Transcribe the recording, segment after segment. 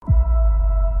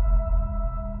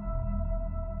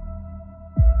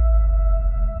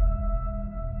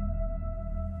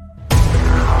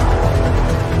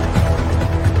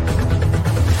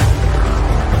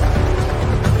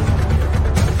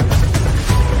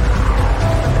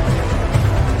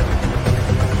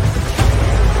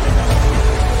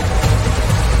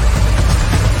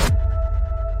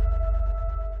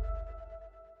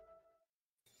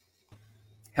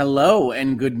Hello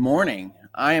and good morning.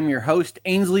 I am your host,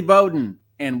 Ainsley Bowden,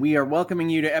 and we are welcoming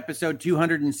you to episode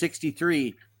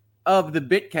 263 of the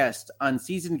Bitcast on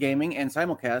Seasoned Gaming and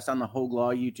simulcast on the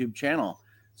Hoeg YouTube channel.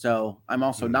 So I'm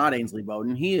also not Ainsley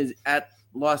Bowden. He is at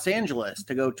Los Angeles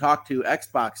to go talk to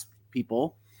Xbox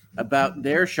people about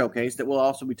their showcase that we'll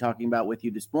also be talking about with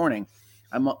you this morning.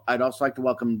 I'd also like to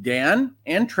welcome Dan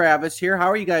and Travis here. How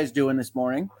are you guys doing this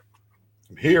morning?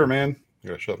 I'm here, man. I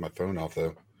gotta shut my phone off,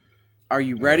 though. Are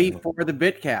you ready for the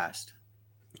Bitcast?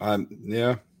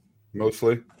 Yeah,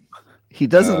 mostly. He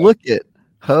doesn't look it.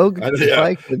 Hoeg, yeah.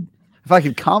 if I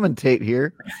could commentate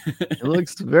here, it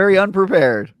looks very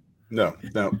unprepared. No,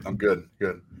 I'm good.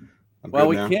 I'm well, good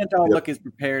we now. Can't all look as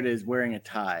prepared as wearing a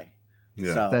tie.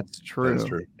 Yeah, so. That's true. That's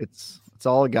true. It's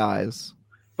all guys.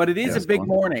 But it is a big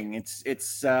morning.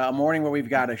 It's a morning where we've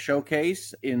got a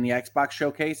showcase in the Xbox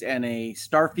showcase and a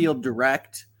Starfield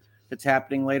Direct that's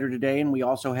happening later today. And we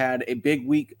also had a big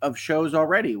week of shows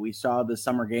already. We saw the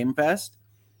Summer Game Fest.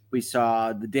 We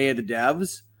saw the Day of the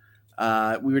Devs.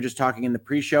 We were just talking in the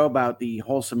pre-show about the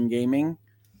Wholesome Gaming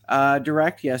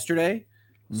Direct yesterday.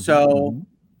 Mm-hmm. So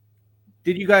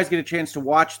did you guys get a chance to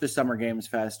watch the Summer Games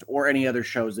Fest or any other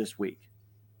shows this week?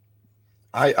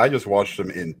 I just watched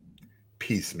them in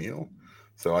piecemeal.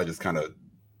 So I just kind of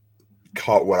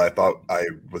caught what I thought I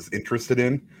was interested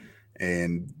in,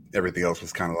 and everything else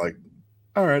was kind of like,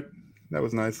 all right, that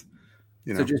was nice.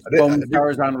 So just Bone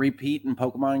Stars on repeat and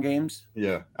Pokemon games?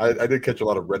 Yeah, I did catch a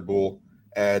lot of Red Bull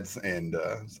ads and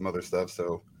some other stuff,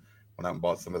 so went out and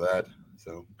bought some of that.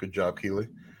 So good job, Keeley.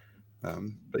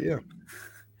 But yeah.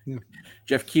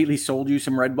 Jeff Keeley sold you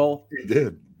some Red Bull? He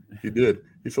did.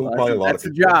 He sold probably a lot of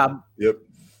people. That's a job.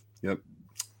 Yep.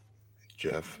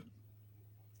 Jeff.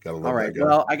 Gotta love all right. that guy.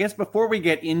 Well, I guess before we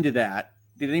get into that,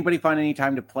 did anybody find any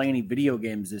time to play any video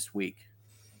games this week?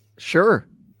 Sure.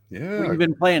 Yeah. What have you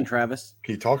been playing, Travis?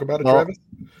 Can you talk about it, Travis?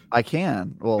 I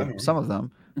can. Well, some of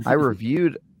them. I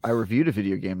reviewed a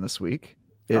video game this week.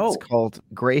 It's called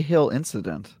Grey Hill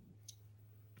Incident.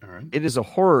 All right. It is a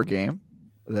horror game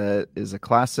that is a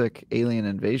classic alien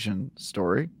invasion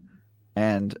story,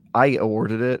 and I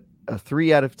awarded it a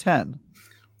 3 out of 10.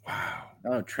 Wow.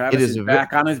 Oh, Travis is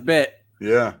back on his bit.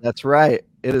 Yeah. That's right.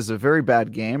 It is a very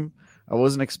bad game. I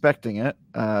wasn't expecting it.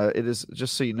 It is,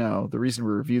 just so you know, the reason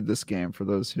we reviewed this game, for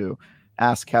those who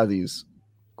ask how these,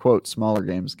 quote, smaller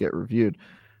games get reviewed.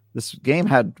 This game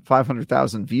had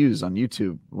 500,000 views on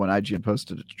YouTube when IGN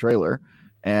posted a trailer,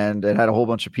 and it had a whole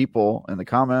bunch of people in the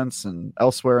comments and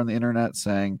elsewhere on the internet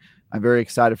saying, I'm very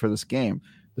excited for this game.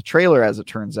 The trailer, as it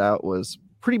turns out, was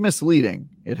pretty misleading.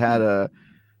 It had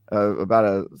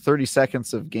about 30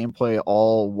 seconds of gameplay,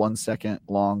 all 1 second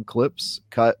long clips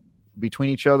cut between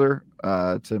each other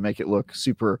to make it look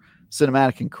super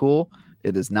cinematic and cool.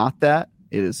 It is not that.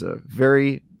 It is a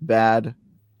very bad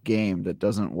game that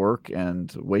doesn't work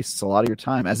and wastes a lot of your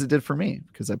time, as it did for me,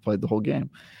 because I played the whole game.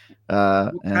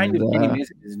 What kind of game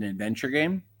is it? Is it an adventure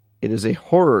game? It is a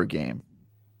horror game.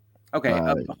 Okay,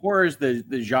 horror is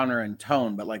the genre and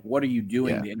tone, but like, what are you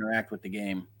doing to interact with the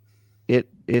game?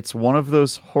 It's one of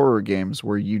those horror games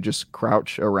where you just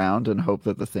crouch around and hope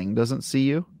that the thing doesn't see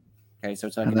you. Okay, so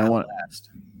it's like an Outlast.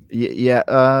 Yeah,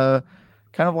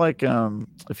 kind of like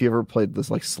if you ever played this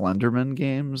like Slenderman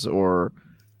games, or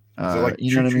is it like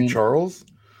Choo Choo Charles?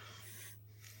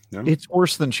 No? It's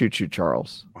worse than Choo Choo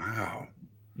Charles. Wow.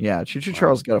 Yeah, Choo Choo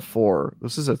Charles got a 4.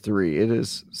 This is a 3. It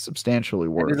is substantially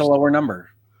worse. It is a lower number.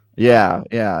 Yeah.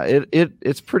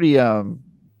 It's pretty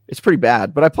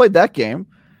bad. But I played that game.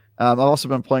 I've also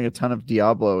been playing a ton of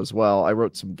Diablo as well. I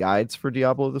wrote some guides for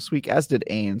Diablo this week, as did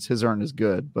Ains. His aren't as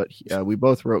good, but we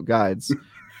both wrote guides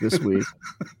this week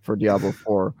for Diablo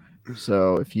 4.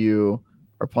 So if you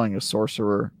are playing a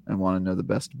sorcerer and want to know the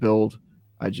best build,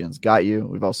 IGN's got you.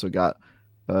 We've also got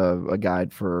a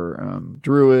guide for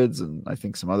druids and I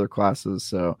think some other classes.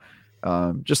 So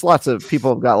just lots of people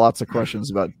have got lots of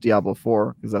questions about Diablo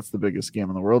 4 because that's the biggest game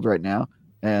in the world right now.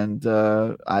 And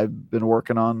I've been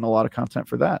working on a lot of content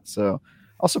for that. So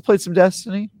also played some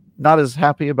Destiny. Not as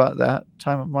happy about that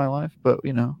time of my life, but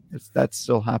that's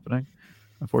still happening.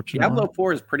 Unfortunately, Diablo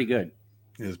 4 is pretty good.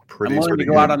 It's pretty. I'm willing to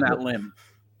go out on that limb.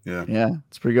 Yeah,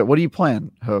 it's pretty good. What are you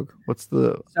playing, Hoeg?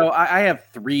 So I have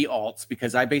 3 alts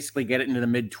because I basically get it into the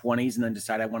mid-20s and then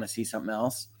decide I want to see something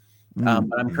else. But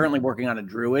I'm currently working on a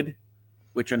druid,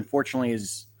 which unfortunately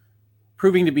is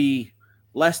proving to be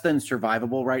less than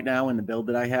survivable right now in the build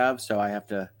that I have. So I have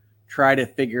to try to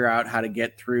figure out how to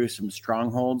get through some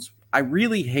strongholds. I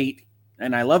really hate,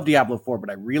 and I love Diablo 4, but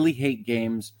I really hate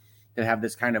games that have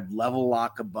this kind of level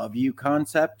lock above you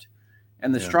concept.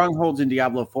 And the strongholds in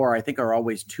Diablo 4, I think, are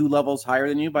always 2 levels higher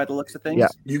than you by the looks of things. Yeah.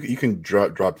 You can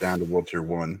drop down to World Tier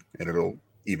 1 and it'll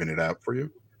even it out for you.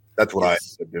 That's what I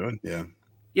ended up doing. Yeah.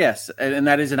 Yes, and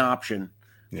that is an option.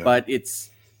 Yeah. But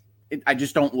I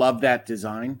just don't love that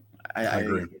design. I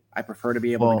agree. I prefer to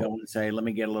be able to go and say, let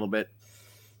me get a little bit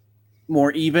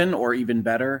more even or even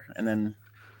better, and then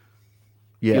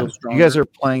feel stronger. You guys are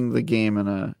playing the game in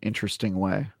an interesting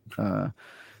way.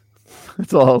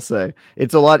 That's all I'll say.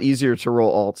 It's a lot easier to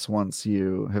roll alts once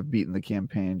you have beaten the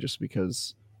campaign, just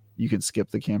because you can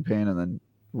skip the campaign and then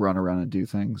run around and do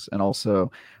things. And also,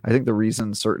 I think the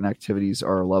reason certain activities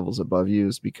are levels above you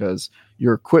is because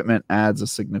your equipment adds a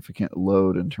significant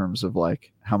load in terms of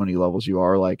like how many levels you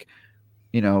are. Like,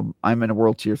 you know, I'm in a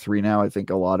world tier 3 now. I think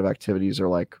a lot of activities are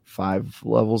like 5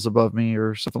 levels above me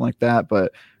or something like that.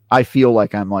 But I feel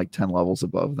like I'm like 10 levels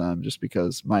above them just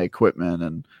because my equipment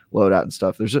and loadout and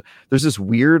stuff. There's this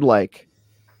weird like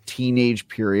teenage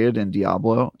period in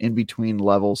Diablo in between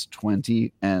levels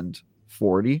 20 and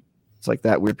 40. It's like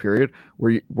that weird period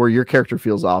where your character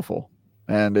feels awful.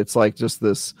 And it's like just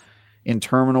this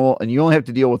interminable, and you only have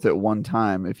to deal with it one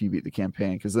time if you beat the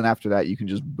campaign, because then after that you can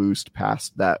just boost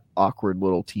past that awkward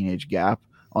little teenage gap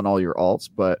on all your alts.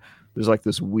 But there's like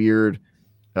this weird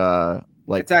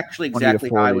like it's actually exactly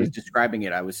how I was describing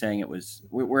it. I was saying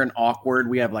we're an awkward,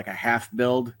 we have like a half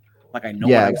build, like I know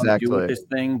what I want to do with this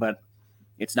thing, but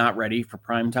it's not ready for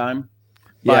prime time.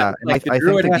 But and like, I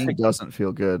think the game doesn't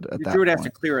feel good at that point. The druid has to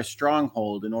clear a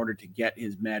stronghold in order to get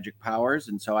his magic powers,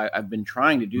 and so I've been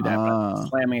trying to do that, but I'm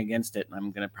slamming against it, and I'm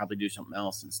going to probably do something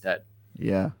else instead.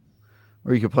 Yeah.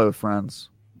 Or you could play with friends.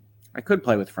 I could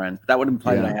play with friends, but that would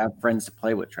imply that I have friends to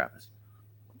play with, Travis.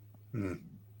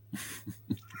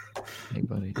 Hey,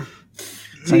 buddy.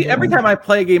 See, every time I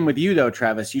play a game with you, though,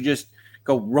 Travis, you just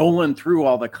go rolling through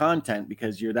all the content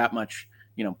because you're that much,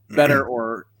 better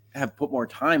or have put more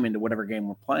time into whatever game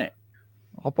we're playing.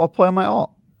 I'll play on my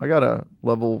alt. I got a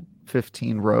level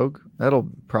 15 rogue. That'll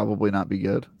probably not be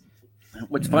good.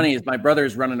 What's funny is my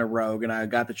brother's running a rogue, and I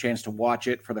got the chance to watch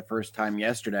it for the first time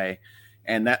yesterday,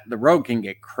 and that the rogue can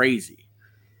get crazy.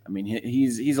 I mean,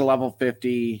 he's a level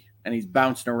 50, and he's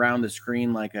bouncing around the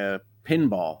screen like a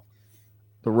pinball.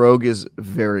 The rogue is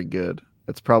very good.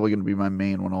 It's probably going to be my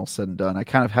main when all said and done. I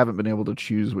kind of haven't been able to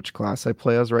choose which class I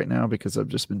play as right now because I've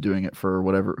just been doing it for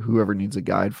whoever needs a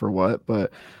guide for what.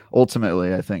 But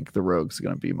ultimately, I think the rogue's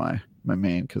going to be my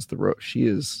main because the rogue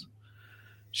she's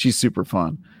super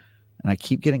fun, and I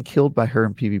keep getting killed by her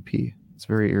in PvP. It's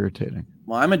very irritating.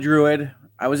 Well, I'm a druid.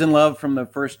 I was in love from the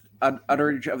first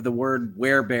utterance of the word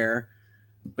werebear,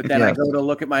 but then I go to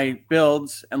look at my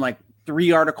builds and like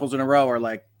 3 articles in a row are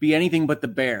like, be anything but the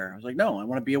bear. I was like, no, I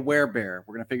want to be a werebear.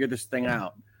 We're going to figure this thing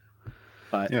out.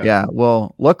 But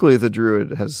well, luckily the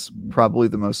druid has probably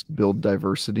the most build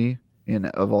diversity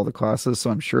of all the classes,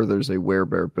 so I'm sure there's a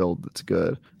werebear build that's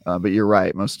good. But you're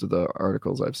right. Most of the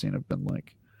articles I've seen have been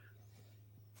like,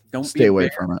 don't stay away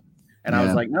from it. And I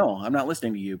was like, no, I'm not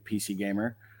listening to you, PC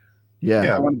gamer.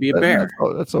 Yeah, I want to be a bear.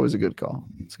 That's always a good call.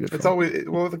 It's good. It's always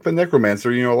the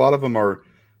necromancer. A lot of them are,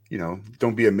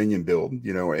 don't be a minion build.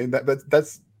 And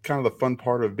that's kind of the fun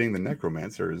part of being the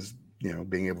necromancer is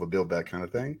being able to build that kind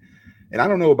of thing. And I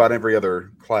don't know about every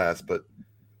other class,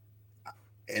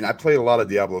 and I played a lot of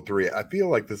Diablo 3. I feel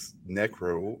like this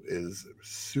necro is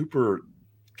super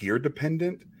gear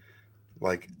dependent,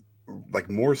 like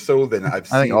more so than I've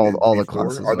seen. I think all the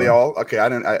classes are they all okay?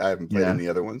 I haven't played any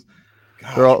other ones.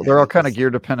 Gosh, they're all kind of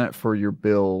gear dependent for your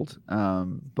build,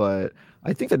 but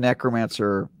I think the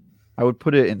necromancer, I would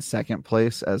put it in second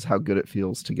place as how good it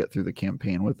feels to get through the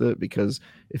campaign with it, because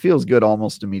it feels good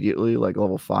almost immediately, like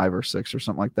level 5 or 6 or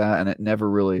something like that, and it never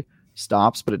really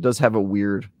stops. But it does have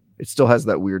it still has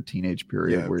that weird teenage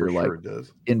period where you're like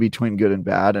in between good and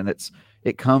bad, and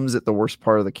it comes at the worst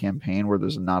part of the campaign where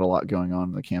there's not a lot going on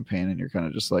in the campaign, and you're kind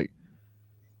of just like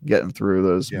getting through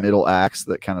those middle acts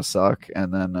that kind of suck,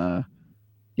 and then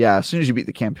as soon as you beat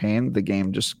the campaign, the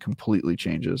game just completely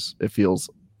changes. It feels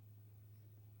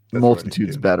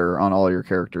multitudes better on all your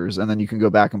characters, and then you can go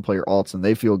back and play your alts, and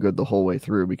they feel good the whole way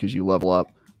through because you level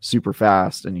up super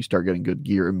fast and you start getting good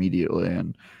gear immediately,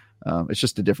 and it's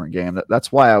just a different game.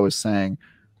 That's why I was saying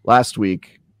last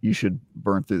week you should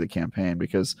burn through the campaign,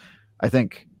 because I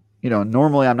think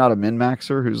normally I'm not a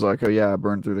min-maxer who's like, oh yeah, I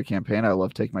burned through the campaign, I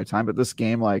love taking my time, but this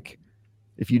game, like,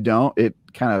 if you don't, it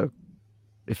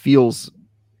feels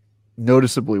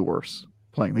noticeably worse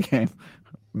playing the game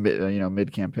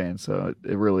mid campaign. So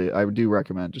it really, I do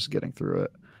recommend just getting through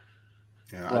it.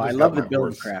 I love the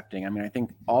build crafting. I mean, I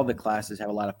think all the classes have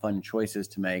a lot of fun choices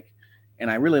to make,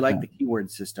 and I really like the keyword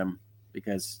system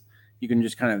because you can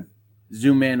just kind of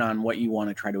zoom in on what you want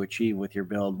to try to achieve with your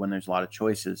build when there's a lot of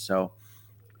choices. So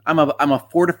I'm a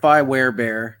fortify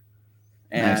werebear,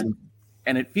 and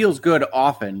it feels good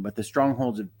often, but the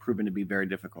strongholds have proven to be very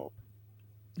difficult.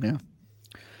 Yeah.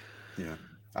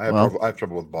 I have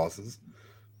trouble with bosses.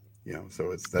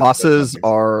 Bosses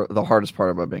are the hardest part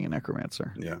about being a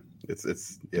necromancer. Yeah,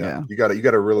 it's you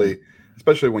gotta really,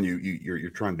 especially when you're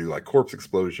trying to do like corpse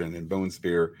explosion and bone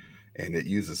spear, and it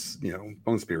uses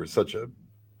bone spear is such a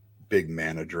big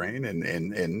mana drain,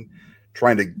 and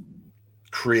trying to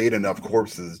create enough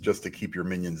corpses just to keep your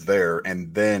minions there,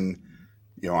 and then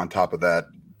on top of that,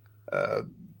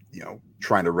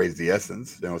 trying to raise the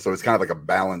essence. So it's kind of like a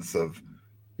balance of.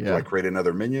 Do I create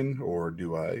another minion, or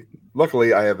do I?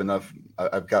 Luckily, I have enough.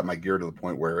 I've got my gear to the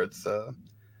point where it's.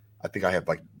 I think I have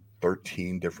like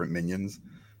 13 different minions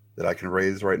that I can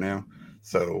raise right now.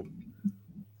 So,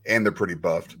 and they're pretty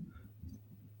buffed.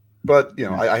 But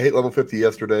I hit level 50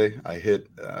 yesterday. I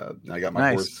got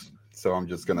my horse, so I'm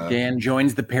just gonna. Dan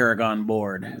joins the Paragon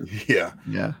board. Yeah.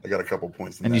 I got a couple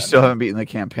points. And you still haven't beaten the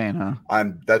campaign, huh?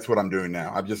 That's what I'm doing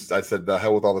now. I said the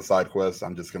hell with all the side quests.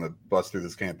 I'm just gonna bust through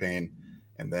this campaign.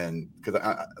 And then, because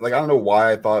I don't know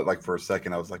why I thought for a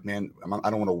second I was like, man,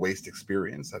 I don't want to waste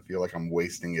experience. I feel like I'm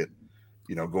wasting it,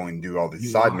 going to do all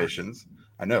these side missions.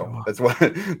 I know that's why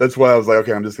I was like,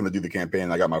 okay, I'm just going to do the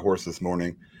campaign. I got my horse this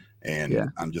morning,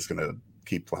 and I'm just going to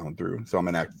keep plowing through. So I'm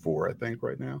in Act 4, I think,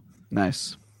 right now.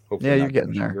 Nice. Hopefully you're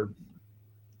getting there.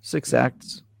 6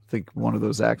 acts. I think one of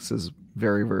those acts is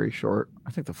very, very short.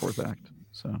 I think the 4th act.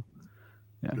 So,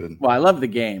 yeah. Good. Well, I love the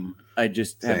game. I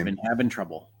just have been having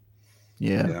trouble.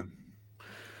 Yeah.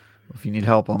 If you need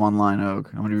help, I'm online, Hoeg.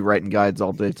 I'm going to be writing guides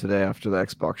all day today after the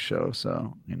Xbox show.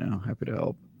 So, happy to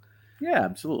help. Yeah,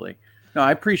 absolutely. No,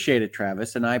 I appreciate it,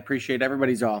 Travis, and I appreciate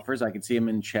everybody's offers. I can see them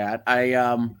in chat.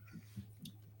 I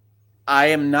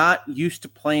am not used to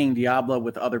playing Diablo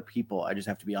with other people. I just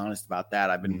have to be honest about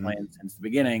that. I've been playing since the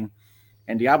beginning.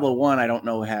 And Diablo 1, I don't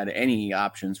know, had any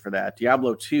options for that.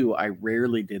 Diablo 2, I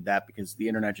rarely did that because the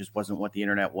internet just wasn't what the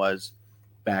internet was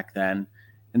back then.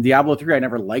 And Diablo 3, I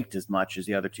never liked as much as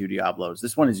the other 2 Diablos.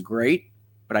 This one is great,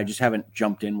 but I just haven't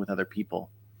jumped in with other people.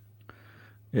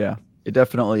 Yeah, it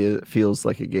definitely feels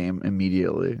like a game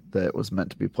immediately that was meant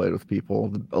to be played with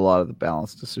people. A lot of the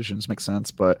balance decisions make sense,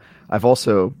 but I've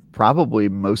also probably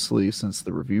mostly since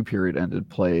the review period ended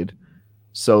played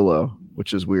solo,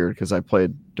 which is weird because I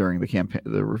played during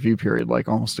the review period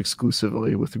almost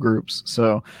exclusively with groups.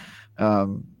 So,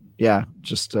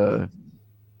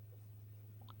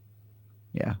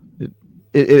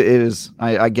 it is.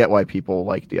 I get why people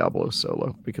like Diablo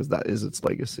solo because that is its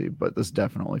legacy, but this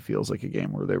definitely feels like a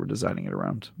game where they were designing it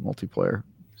around multiplayer.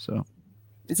 So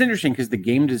it's interesting because the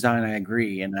game design, I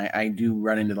agree, and I do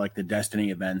run into the Destiny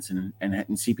events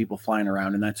and see people flying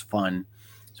around, and that's fun.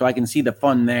 So I can see the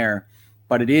fun there,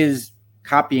 but it is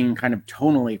copying kind of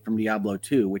tonally from Diablo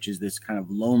 2, which is this kind of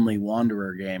lonely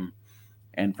wanderer game.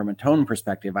 And from a tone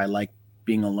perspective, I like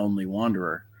being a lonely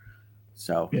wanderer.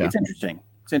 So It's interesting.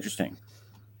 It's interesting.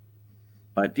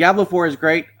 But Diablo 4 is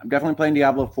great. I'm definitely playing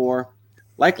Diablo 4.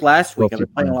 Like last week, I've been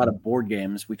playing a lot of board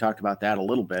games. We talked about that a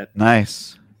little bit.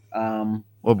 Nice.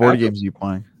 What board games are you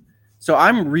playing? So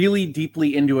I'm really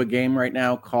deeply into a game right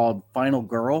now called Final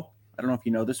Girl. I don't know if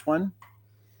you know this one.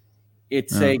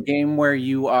 It's a game where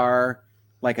you are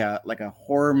like a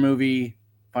horror movie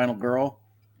Final Girl,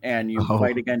 and you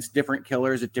fight against different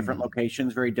killers at different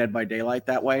locations, very Dead by Daylight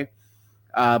that way.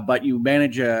 But you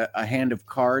manage a hand of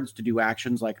cards to do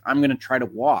actions like I'm going to try to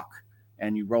walk,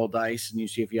 and you roll dice and you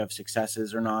see if you have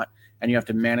successes or not. And you have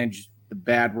to manage the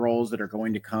bad rolls that are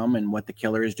going to come and what the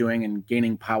killer is doing and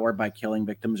gaining power by killing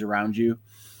victims around you.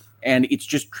 And it's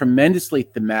just tremendously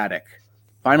thematic.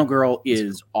 Final Girl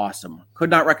is awesome. Could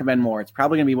not recommend more. It's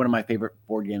probably going to be one of my favorite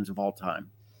board games of all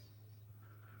time.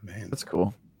 Man, that's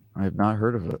cool. I have not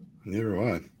heard of it. Neither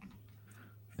have I.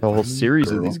 The whole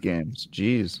series of these games.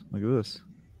 Jeez, look at this.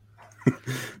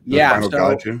 Yeah.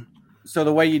 So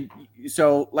the way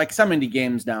like some indie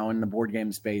games now in the board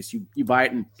game space, you buy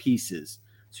it in pieces.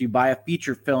 So you buy a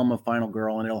feature film of Final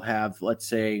Girl, and it'll have, let's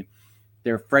say,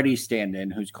 their Freddy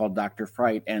stand-in, who's called Dr.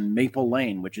 Fright, and Maple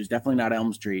Lane, which is definitely not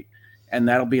Elm Street. And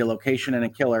that'll be a location and a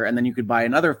killer. And then you could buy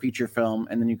another feature film,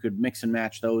 and then you could mix and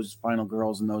match those Final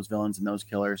Girls and those villains and those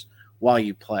killers while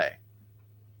you play.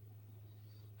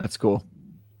 That's cool.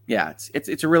 Yeah,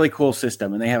 it's a really cool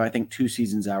system, and they have, I think, 2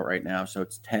 seasons out right now, so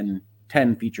it's 10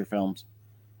 feature films.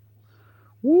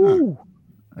 Woo!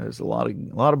 There's a lot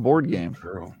of board game.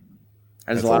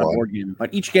 There's a lot of board game,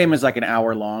 but each game is like an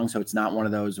hour long, so it's not one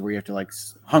of those where you have to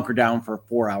hunker down for a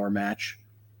 4-hour match.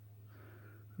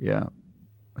 Yeah,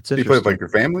 do you play with your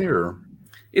family or?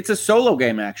 It's a solo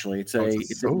game, actually. It's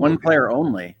a one player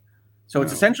only. So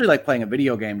it's essentially like playing a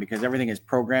video game because everything is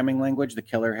programming language. The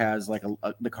killer has like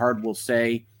the card will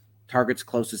say target's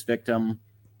closest victim,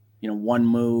 one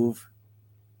move,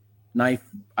 knife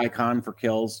icon for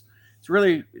kills. It's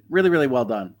really, really, really well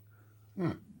done.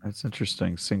 That's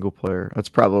interesting. Single player. That's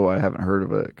probably why I haven't heard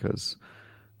of it because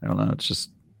I don't know. It's just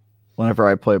whenever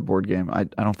I play a board game, I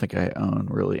don't think I own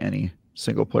really any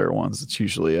single player ones. It's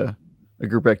usually a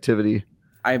group activity.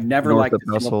 I've never liked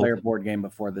a single player board game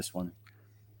before this one.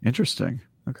 Interesting.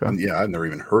 Okay. I've never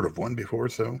even heard of one before.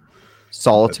 So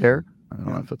Solitaire. I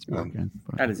don't know if it's a board game.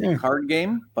 But that is a card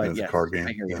game, but yes, a card game.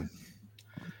 I hear you.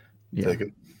 Yeah. Take it.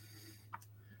 You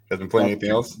guys been playing anything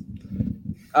else?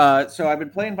 So I've been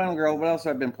playing Final Girl. What else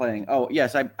have I been playing? Oh,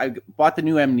 yes, I bought the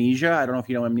new Amnesia. I don't know if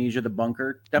you know Amnesia, the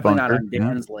Bunker. Definitely not on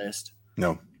Dan's list.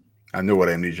 No. I know what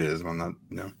Amnesia is, but I'm not.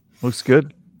 No. Looks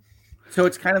good. So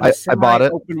it's kind of a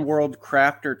semi-open world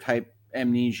crafter type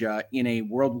Amnesia in a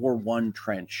World War I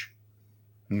trench.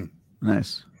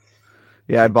 Nice.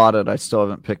 Yeah, I bought it. I still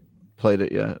haven't played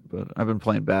it yet, but I've been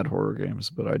playing bad horror games,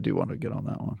 but I do want to get on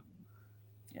that one.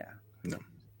 Yeah. No.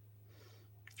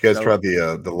 You guys tried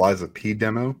the Lies of P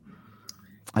demo?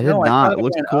 I did not. It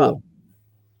looks cool.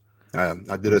 I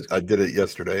did it. I did it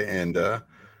yesterday, and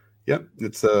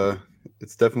it's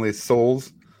definitely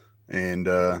Souls, and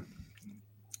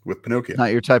with Pinocchio.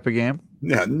 Not your type of game?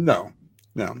 Yeah, no.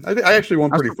 I actually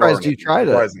went pretty far. I'm surprised you tried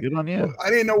it. Good on you. Well, I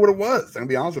didn't know what it was. I'm gonna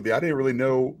be honest with you. I didn't really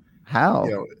know how.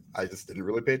 I just didn't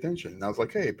really pay attention. And I was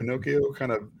like, hey, Pinocchio,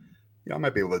 kind of, I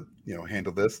might be able to,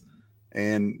 handle this.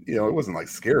 And it wasn't like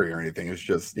scary or anything. It's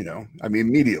just,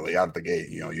 immediately out of the gate,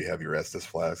 you have your Estus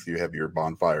flasks, you have your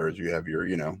bonfires, you have your,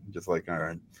 just like, all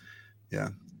right, yeah.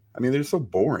 I mean, they're so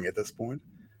boring at this point.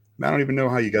 I don't even know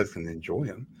how you guys can enjoy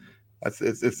them.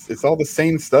 It's all the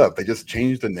same stuff. They just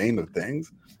change the name of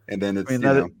things, and then it's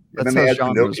that's how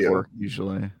genres work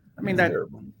usually. I mean,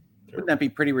 wouldn't that be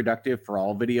pretty reductive for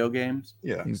all video games?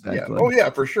 Yeah, exactly. Yeah. Oh yeah,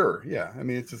 for sure. Yeah, I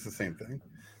mean, it's just the same thing.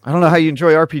 I don't know how you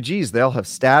enjoy RPGs. They all have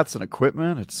stats and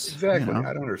equipment. It's exactly.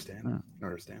 I don't understand. I don't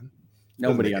understand.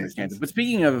 Nobody understands it. But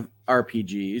speaking of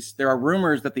RPGs, there are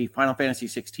rumors that the Final Fantasy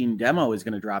 16 demo is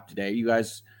going to drop today. You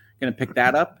guys going to pick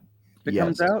that up if it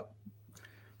comes out?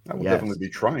 I will definitely be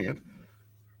trying it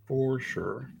for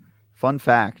sure. Fun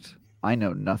fact: I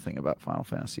know nothing about Final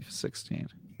Fantasy 16.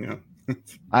 Yeah.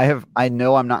 I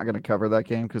know I'm not going to cover that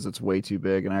game because it's way too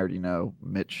big, and I already know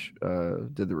Mitch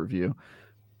did the review.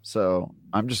 So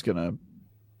I'm just gonna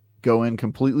go in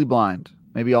completely blind.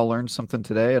 Maybe I'll learn something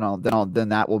today, and then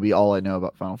that will be all I know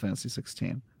about Final Fantasy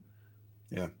 16.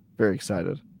 Yeah, very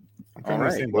excited. All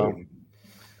right. Well,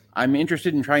 I'm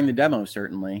interested in trying the demo.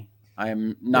 Certainly,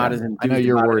 I'm not as enthused. I know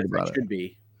you're worried about it. Should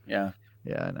be. Yeah.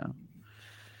 Yeah, I know.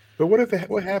 But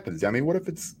what happens? I mean, what if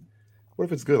it's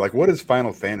good? Like, what is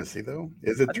Final Fantasy though?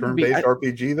 Is it turn-based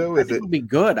RPG though? It'll be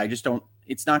good. I just don't.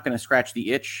 It's not going to scratch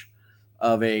the itch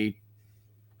of a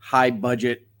high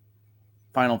budget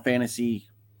Final Fantasy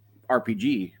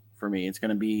RPG for me. It's going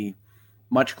to be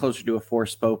much closer to a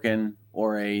Forspoken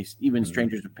or even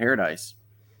Strangers of Paradise.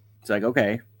 It's like,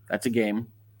 okay, that's a game.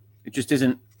 It just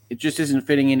isn't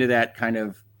fitting into that kind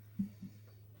of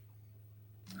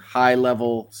high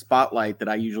level spotlight that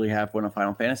I usually have when a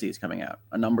Final Fantasy is coming out,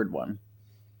 a numbered one.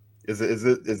 Is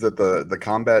it the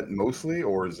combat mostly,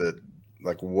 or is it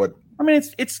like what? I mean,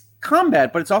 it's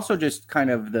combat, but it's also just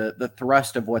kind of the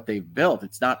thrust of what they've built.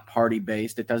 It's not party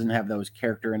based. It doesn't have those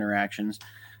character interactions.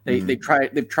 They've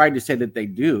tried to say that they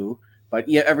do, but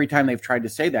every time they've tried to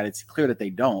say that, it's clear that they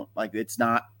don't. Like, it's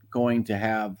not going to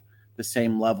have the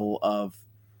same level of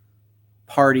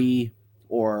party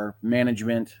or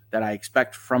management that I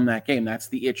expect from that game. That's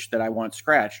the itch that I want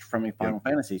scratched from a Final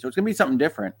Fantasy. So it's going to be something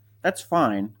different. That's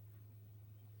fine.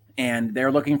 And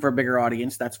they're looking for a bigger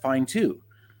audience. That's fine too.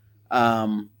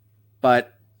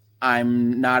 But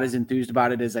I'm not as enthused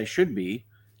about it as I should be.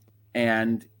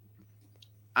 And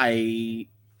I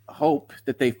hope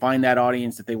that they find that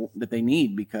audience that they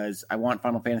need, because I want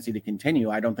Final Fantasy to continue.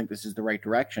 I don't think this is the right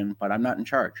direction, but I'm not in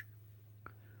charge.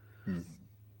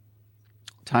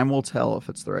 Time will tell if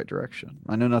it's the right direction.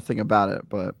 I know nothing about it,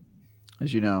 but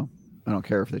as you know, I don't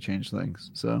care if they change things.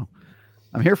 So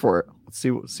I'm here for it. Let's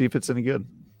see if it's any good.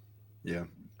 Yeah.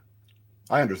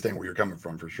 I understand where you're coming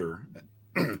from for sure.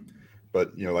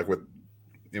 But like with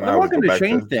I want them to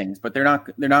change things, but they're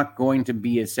not going to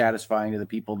be as satisfying to the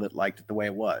people that liked it the way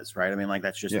it was, right? I mean, like,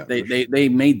 that's just they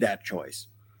made that choice.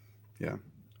 Yeah.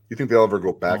 You think they'll ever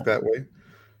go back that way?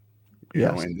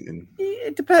 Yeah.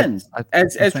 It depends.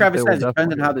 As Travis says, it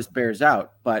depends on how this bears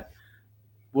out, but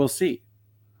we'll see.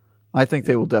 I think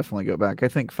they will definitely go back. I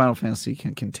think Final Fantasy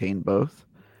can contain both.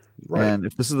 Right. And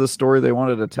if this is the story they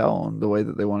wanted to tell and the way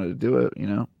that they wanted to do it,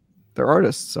 they're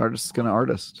artists. Artists gonna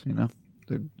artist.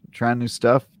 They're trying new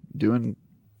stuff, doing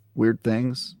weird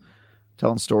things,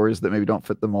 telling stories that maybe don't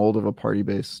fit the mold of a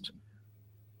party-based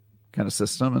kind of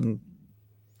system. And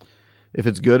if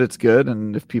it's good, it's good.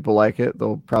 And if people like it,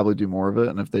 they'll probably do more of it.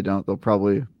 And if they don't, they'll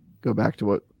probably go back to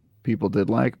what people did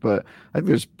like. But I think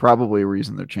there's probably a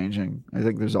reason they're changing. I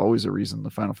think there's always a reason the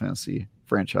Final Fantasy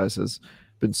franchise has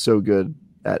been so good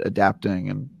at adapting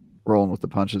and rolling with the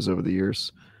punches over the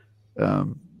years.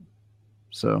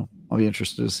 So I'll be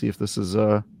interested to see if this is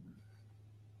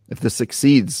if this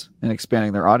succeeds in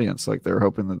expanding their audience like they're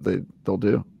hoping that they'll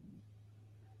do.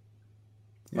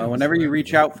 Well, whenever you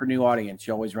reach out for new audience,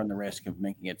 you always run the risk of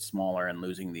making it smaller and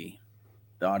losing the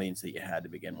audience that you had to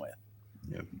begin with.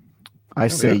 Yeah. I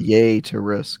say yay to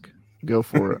risk. Go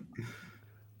for it.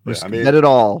 Risk, bet it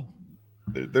all.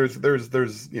 There's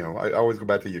I always go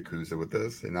back to Yakuza with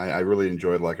this, and I really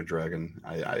enjoyed Like a Dragon.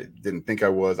 I didn't think I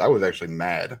was actually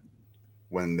mad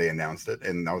when they announced it,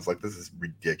 and I was like, this is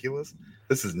ridiculous.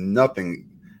 This is nothing.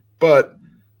 But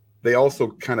they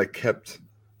also kind of kept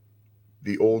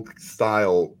the old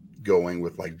style going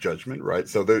with like Judgment, right?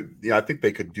 So I think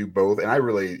they could do both, and I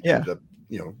really ended up,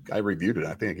 I reviewed it.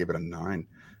 I think I gave it a 9.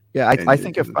 Yeah, I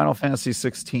think if Final Fantasy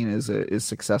 16 is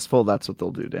successful, that's what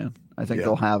they'll do, Dan. I think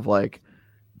they'll have like,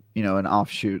 an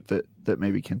offshoot that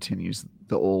maybe continues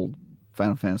the old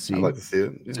Final Fantasy I'd like to see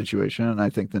it. situation, and I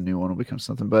think the new one will become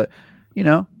something. But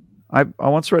I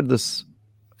once read this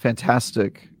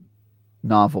fantastic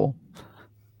novel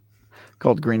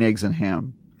called Green Eggs and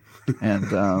Ham,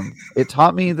 and it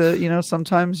taught me that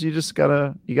sometimes you just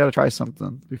gotta try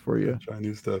something before you try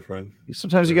new stuff, right?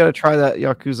 Sometimes you gotta try that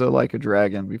Yakuza Like a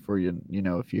Dragon before you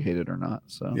know if you hate it or not.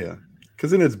 So yeah,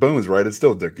 because in its bones, right, it's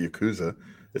still the Yakuza.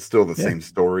 It's still the same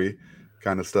story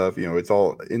kind of stuff. It's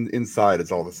all inside.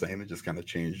 It's all the same. It just kind of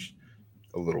changed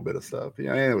a little bit of stuff.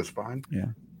 Yeah, it was fine.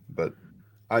 Yeah, but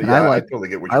I totally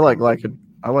get what I like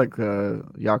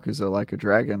Yakuza Like a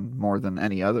Dragon more than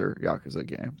any other Yakuza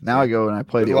game. Now I go and I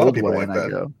play the old way, and I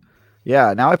go,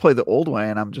 now I play the old way,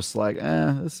 and I'm just like,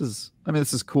 this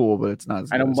is cool, but it's not.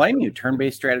 I don't blame you.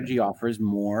 Turn-based strategy offers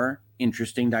more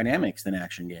interesting dynamics than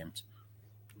action games.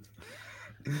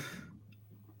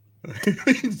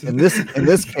 in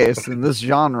this case, in this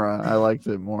genre, I liked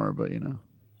it more, but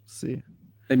see,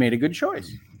 they made a good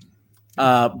choice.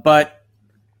 But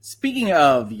speaking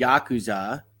of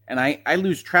Yakuza, and I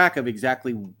lose track of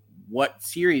exactly what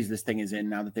series this thing is in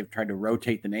now that they've tried to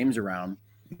rotate the names around.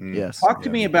 Yes. Talk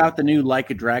to me about the new Like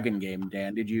a Dragon game,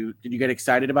 Dan. Did you get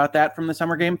excited about that from the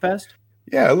Summer Game Fest?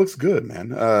 Yeah, it looks good, man.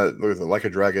 Look at the Like a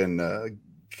Dragon,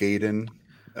 Gaiden,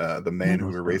 the man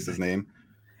who erased his name.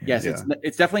 Yes,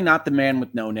 it's definitely not the man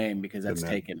with no name because that's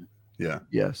taken. Yeah.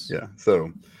 Yes. Yeah.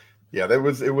 So, it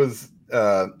was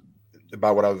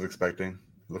about what I was expecting.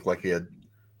 It looked like he had,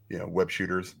 web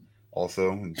shooters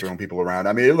also and throwing people around.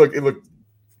 I mean, it looked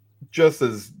just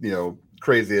as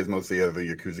crazy as most of the other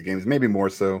Yakuza games, maybe more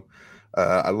so.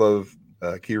 I love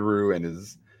Kiryu and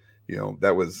his,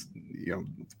 that was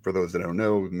for those that don't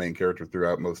know, the main character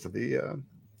throughout most of the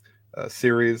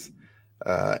series,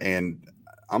 and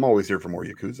I'm always here for more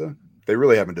Yakuza. They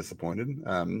really haven't disappointed.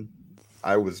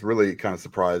 I was really kind of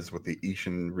surprised with the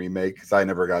Ishin remake because I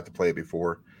never got to play it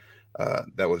before.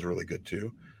 That was really good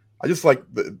too. I just like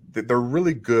they're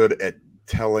really good at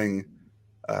telling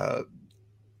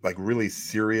like really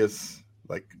serious,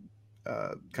 like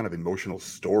kind of emotional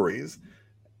stories.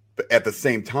 But at the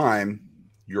same time,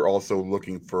 you're also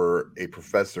looking for a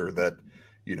professor that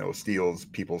steals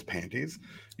people's panties.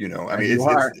 I mean,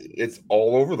 it's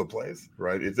all over the place,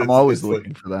 right? I'm always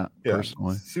looking for that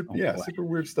personally. Super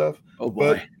weird stuff. Oh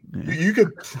boy, but you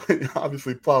could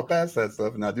obviously plow past that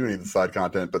stuff and not do any of the side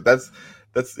content. But that's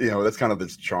kind of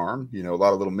this charm. A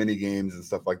lot of little mini games and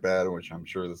stuff like that, which I'm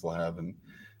sure this will have, and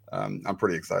I'm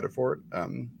pretty excited for it.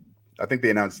 I think they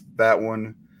announced that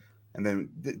one, and then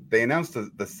they announced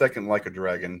the second Like a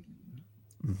Dragon.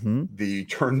 Mm-hmm. The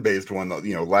turn-based one,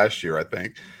 last year, I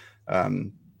think.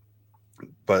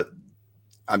 But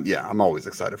I'm always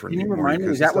excited for. Can you remind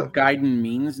me? Is that what Gaiden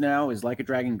means now? Is Like a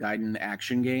Dragon Gaiden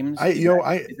action games?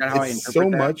 It's so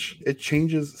much. It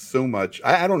changes so much.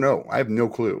 I don't know. I have no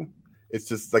clue. It's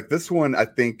just like this one. I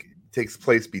think takes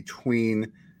place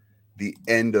between the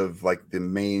end of like the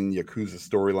main Yakuza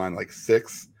storyline, like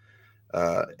 6,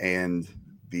 and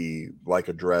the Like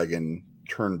a Dragon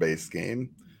turn-based game.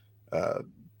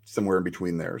 Somewhere in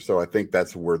between there. So I think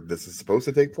that's where this is supposed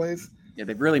to take place. Yeah,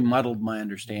 they've really muddled my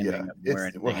understanding of where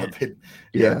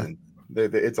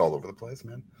it's all over the place,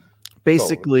 man.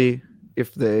 Basically,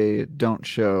 if they don't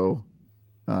show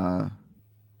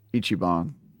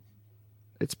Ichiban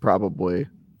it's probably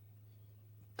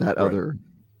that Right. other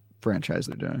franchise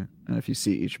they're doing. And if you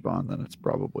see Ichiban, then it's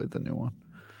probably the new one.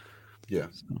 Yeah.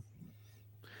 So,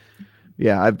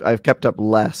 yeah, I've kept up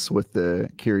less with the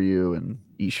Kiryu and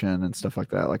Ishin and stuff like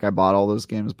that. Like I bought all those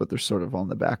games, but they're sort of on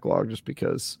the backlog just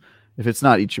because if it's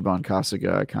not Ichiban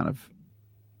Kasuga,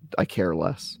 I care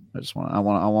less. I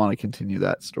want to continue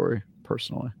that story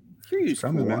personally. Kiryu's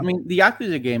cool. I mean, the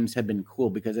Yakuza games have been cool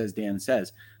because, as Dan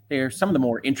says, they're some of the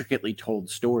more intricately told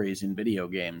stories in video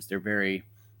games. They're very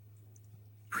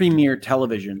premier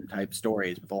television type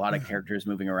stories with a lot of characters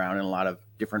moving around and a lot of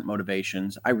different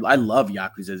motivations. I love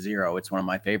Yakuza 0. It's one of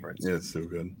my favorites. Yeah, it's so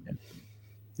good.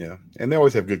 Yeah. And they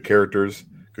always have good characters,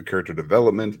 good character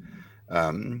development.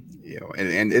 And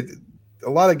a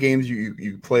lot of games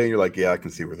you play and you're like, yeah, I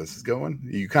can see where this is going.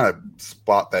 You kind of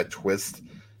spot that twist,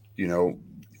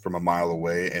 from a mile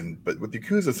away. But with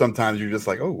Yakuza, sometimes you're just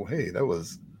like, oh, hey,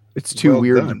 it's too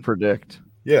weird to predict.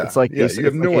 Yeah. It's like you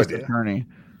have no idea. Attorney.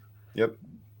 Yep.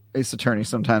 Ace Attorney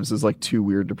sometimes is like too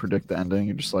weird to predict the ending.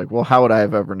 You're just like, well, how would I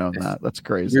have ever known that? That's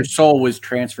crazy. Your soul was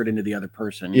transferred into the other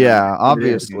person. Yeah,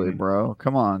 obviously, bro.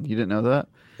 Come on, you didn't know that?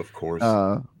 Of course.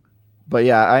 But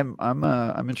yeah,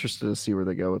 I'm interested to see where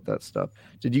they go with that stuff.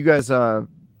 Did you guys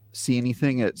see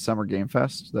anything at Summer Game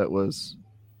Fest that was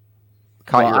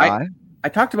caught your eye? I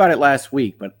talked about it last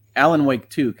week, but Alan Wake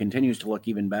 2 continues to look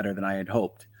even better than I had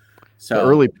hoped. So the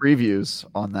early previews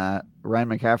on that, Ryan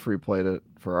McCaffrey played it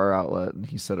for our outlet, and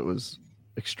he said it was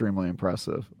extremely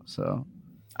impressive. So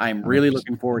I'm really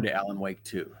looking forward to Alan Wake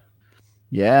 2.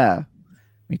 Yeah,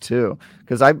 me too.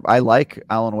 Because I like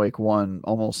Alan Wake 1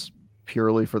 almost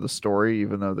purely for the story,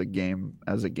 even though the game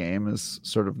as a game is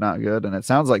sort of not good. And it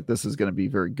sounds like this is going to be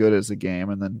very good as a game.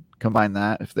 And then combine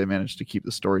that, if they manage to keep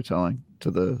the storytelling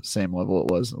to the same level it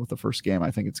was with the first game,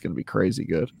 I think it's going to be crazy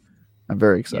good. I'm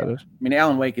very excited. Yeah. I mean,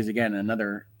 Alan Wake is, again,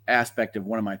 another aspect of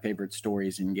one of my favorite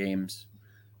stories in games.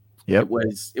 Yep.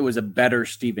 It was a better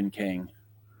Stephen King.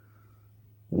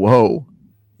 Whoa.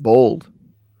 Bold.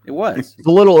 It was. It's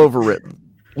a little overwritten.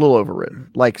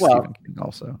 Like Stephen King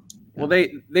also. Well,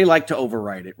 they like to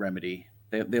overwrite it, Remedy.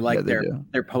 They like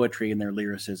their poetry and their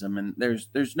lyricism, and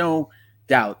there's no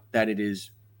doubt that it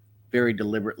is very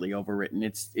deliberately overwritten.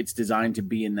 It's designed to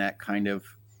be in that kind of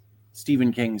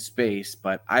Stephen King space,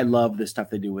 but I love the stuff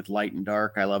they do with light and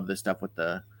dark. I love the stuff with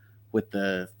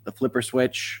the flipper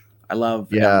switch. I love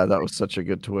that was such a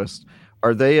good twist.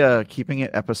 Are they keeping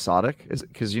it episodic? Is it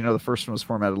because the first one was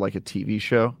formatted like a TV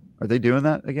show? Are they doing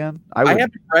that again? I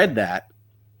haven't read that.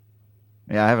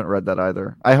 Yeah, I haven't read that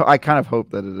either. I kind of hope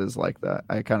that it is like that.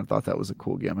 I kind of thought that was a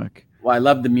cool gimmick. Well, I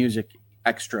love the music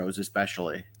extras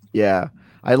especially. Yeah,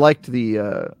 I liked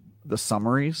the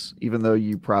summaries, even though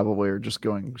you probably are just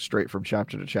going straight from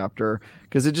chapter to chapter,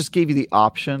 because it just gave you the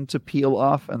option to peel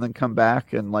off and then come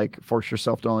back and like force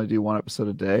yourself to only do one episode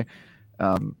a day.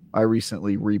 I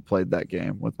recently replayed that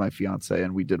game with my fiance,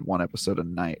 and we did one episode a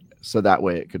night, so that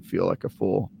way it could feel like a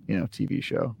full TV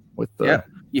show with the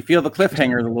you feel the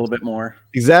cliffhangers a little bit more.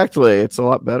 Exactly, it's a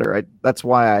lot better. That's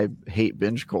why I hate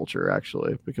binge culture,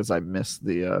 actually, because I miss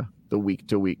the week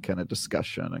to week kind of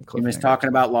discussion and cliffhangers. You miss talking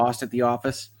about Lost at the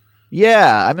office?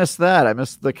 Yeah, I miss that. I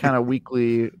miss the kind of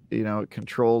weekly, it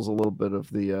controls a little bit of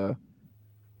the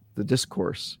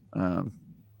discourse and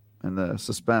the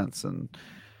suspense. And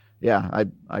yeah,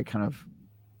 I kind of,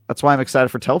 that's why I'm excited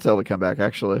for Telltale to come back,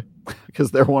 actually, because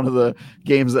they're one of the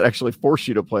games that actually force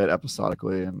you to play it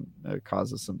episodically, and it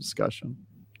causes some discussion,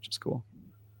 which is cool.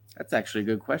 That's actually a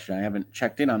good question. I haven't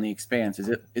checked in on The Expanse.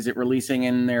 Is it releasing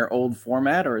in their old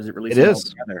format, or is it releasing all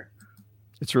together?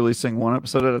 It's releasing one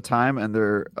episode at a time, and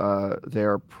they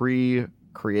are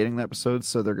pre-creating the episodes,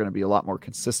 so they're going to be a lot more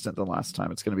consistent than last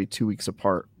time. It's going to be 2 weeks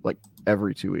apart, like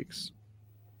every 2 weeks.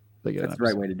 That's the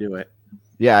right way to do it.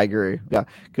 Yeah, I agree. Yeah,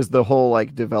 because the whole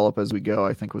like develop as we go,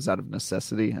 I think, was out of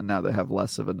necessity, and now they have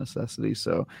less of a necessity.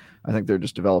 So I think they're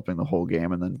just developing the whole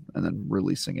game and then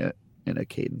releasing it in a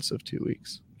cadence of 2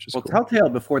 weeks. Which is cool. Telltale,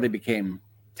 before they became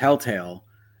Telltale,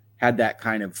 had that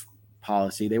kind of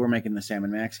policy. They were making the Sam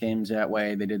 & Max games that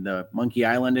way. They did the Monkey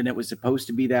Island, and it was supposed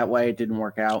to be that way. It didn't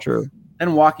work out. True.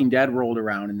 Then Walking Dead rolled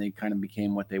around, and they kind of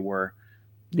became what they were.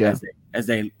 Yeah. As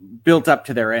they built up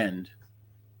to their end.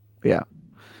 Yeah.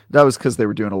 That was because they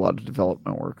were doing a lot of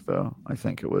development work, though. I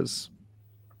think it was,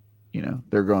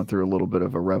 they're going through a little bit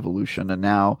of a revolution, and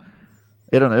now,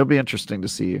 it'll be interesting to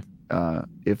see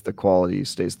if the quality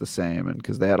stays the same, and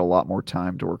because they had a lot more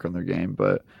time to work on their game.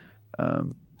 But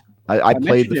I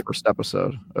played the first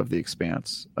episode of The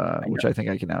Expanse, which I think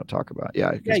I can now talk about.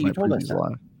 Yeah, you told us that.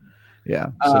 Live. Yeah.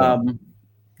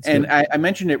 And I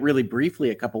mentioned it really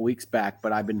briefly a couple weeks back,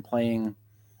 but I've been playing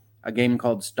a game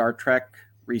called Star Trek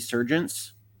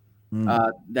Resurgence.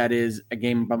 That is a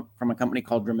game from a company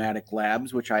called Dramatic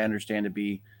Labs, which I understand to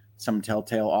be some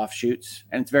Telltale offshoots,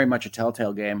 and it's very much a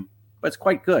Telltale game, but it's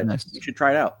quite good. Nice. You should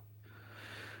try it out.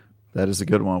 That is a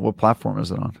good one. What platform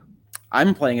is it on?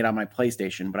 I'm playing it on my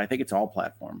PlayStation, but I think it's all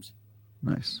platforms.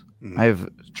 Nice. I have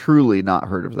truly not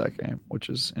heard of that game, which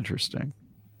is interesting.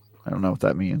 I don't know what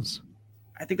that means.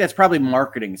 I think that's probably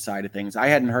marketing side of things. I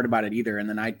hadn't heard about it either, and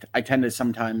then I tend to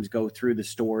sometimes go through the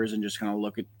stores and just kind of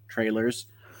look at trailers.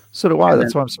 So do I.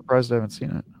 That's why I'm surprised I haven't seen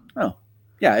it. Oh,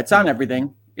 yeah, it's on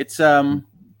everything. It's I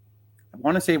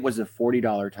want to say it was a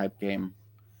 $40 type game,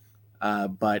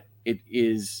 but it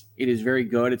is very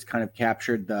good. It's kind of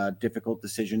captured the difficult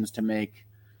decisions to make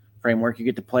framework. You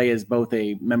get to play as both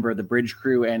a member of the bridge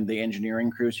crew and the engineering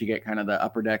crew, so you get kind of the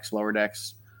upper decks, lower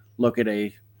decks look at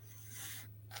a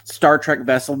Star Trek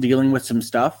vessel dealing with some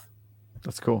stuff.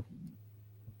 That's cool.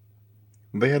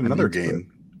 They had another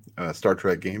game, Star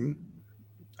Trek game,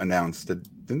 announced,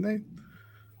 didn't they?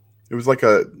 It was like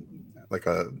a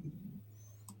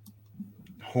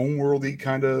homeworldy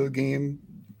kind of game,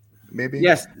 maybe.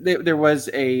 Yes, there was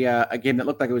a game that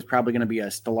looked like it was probably going to be a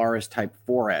Stellaris type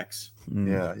 4X.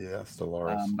 Yeah,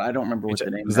 Stellaris. But I don't remember what the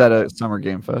name. Was that a Summer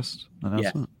Game Fest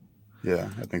announcement? Yeah,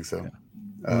 I think so. Yeah.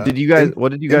 What did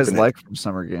you guys like from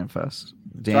Summer Game Fest?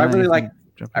 Dan, so I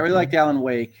really liked Alan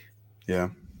Wake. Yeah.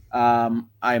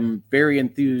 I'm very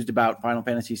enthused about Final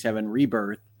Fantasy VII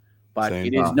Rebirth, but Same.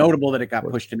 It is notable that it got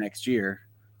pushed to next year.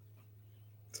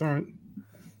 It's all right.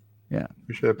 Yeah.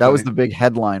 That was the big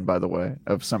headline, by the way,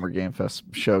 of Summer Game Fest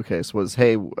showcase was,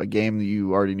 hey, a game that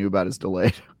you already knew about is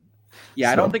delayed. Yeah,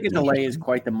 so, I don't think a delay is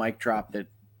quite the mic drop that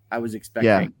I was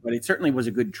expecting, but it certainly was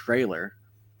a good trailer.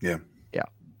 Yeah. Yeah.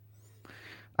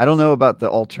 I don't know about the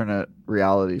alternate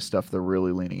reality stuff they're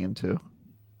really leaning into.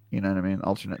 You know what I mean?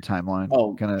 Alternate timeline.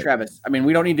 Oh, Travis. I mean,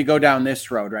 we don't need to go down this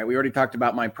road, right? We already talked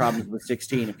about my problems with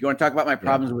 16. If you want to talk about my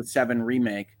problems with 7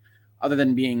 Remake, other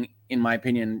than being, in my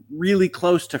opinion, really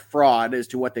close to fraud as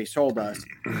to what they sold us,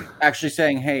 actually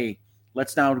saying, hey,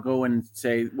 let's now go and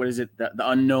say, what is it? The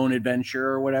Unknown Adventure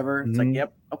or whatever. It's like,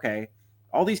 yep, okay.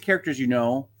 All these characters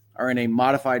are in a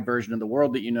modified version of the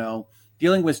world that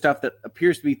dealing with stuff that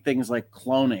appears to be things like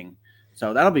cloning.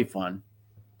 So that'll be fun.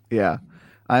 Yeah.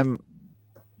 I'm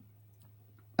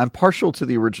partial to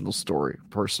the original story,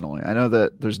 personally. I know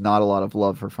that there's not a lot of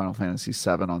love for Final Fantasy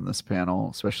VII on this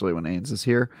panel, especially when Ains is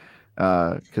here,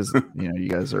 because you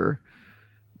guys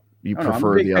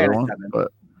prefer the other one.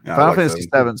 But yeah, Final Fantasy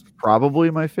VII is probably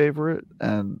my favorite,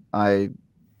 and I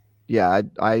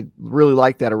really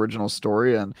like that original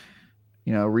story. And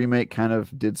Remake kind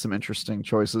of did some interesting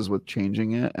choices with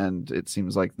changing it, and it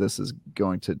seems like this is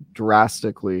going to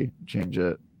drastically change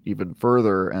it even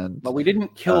further. But we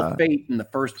didn't kill Fate in the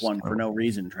first one for no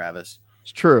reason, Travis.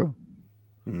 It's true.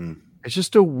 It's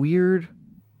just a weird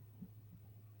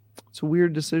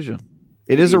decision.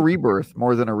 It is a rebirth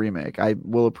more than a remake. I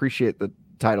will appreciate the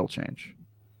title change.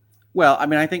 Well, I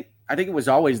mean, I think it was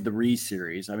always the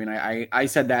Re-series. I mean, I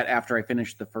said that after I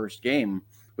finished the first game,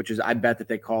 which is, I bet that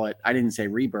they call it, I didn't say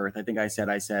rebirth. I think I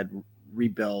said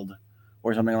rebuild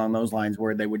or something along those lines,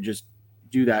 where they would just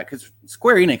do that, because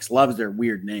Square Enix loves their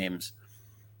weird names.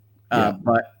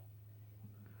 But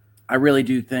I really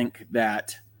do think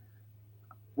that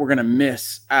we're going to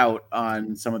miss out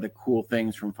on some of the cool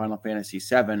things from Final Fantasy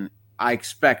VII. I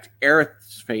expect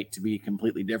Aerith's fate to be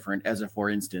completely different, as a for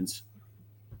instance.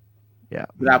 Yeah.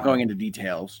 Without going into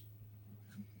details.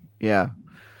 Yeah,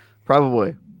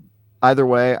 probably. Either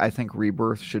way, I think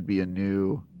Rebirth should be a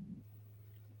new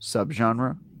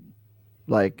subgenre.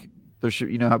 Like, there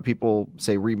should, how people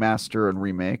say remaster and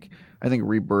remake. I think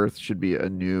Rebirth should be a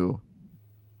new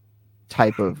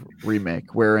type of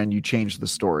remake wherein you change the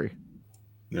story.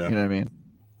 Yeah. You know what I mean?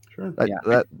 Sure.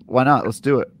 Why not? Let's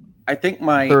do it. I think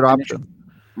my third option.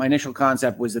 My initial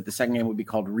concept was that the second game would be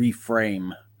called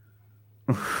Reframe.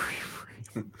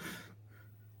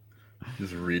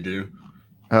 Just redo.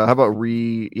 How about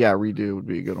redo would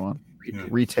be a good one.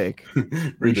 Retake.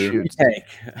 Reshoot. Retake.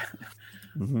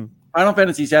 Final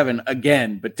Fantasy VII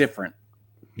again, but different.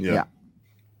 Yeah.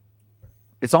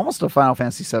 It's almost a Final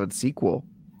Fantasy VII sequel.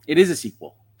 It is a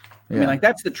sequel. I mean,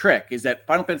 that's the trick, is that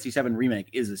Final Fantasy VII Remake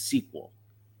is a sequel.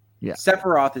 Yeah.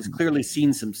 Sephiroth has clearly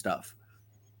seen some stuff.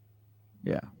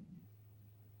 Yeah.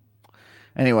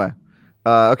 Anyway.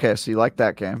 Okay, so you like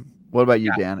that game. What about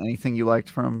you, Dan? Anything you liked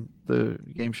from the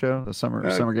game show, the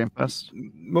Summer Game Fest?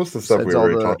 Most of the stuff we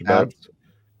already talked about.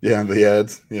 Yeah, the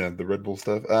ads. Yeah, the Red Bull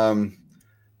stuff. I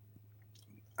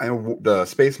know the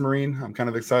Space Marine, I'm kind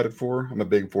of excited for. I'm a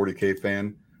big 40K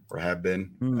fan, or have been,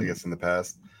 I guess, in the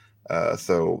past.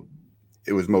 So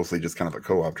it was mostly just kind of a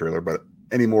co-op trailer, but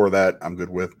any more of that, I'm good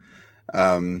with.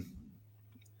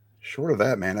 Short of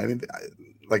that, man, I think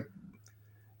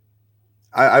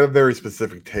I have very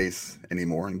specific tastes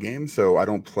anymore in games, so I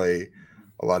don't play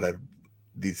a lot of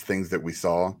these things that we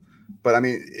saw. But I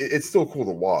mean, it's still cool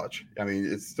to watch. I mean,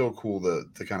 it's still cool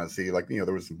to kind of see, like,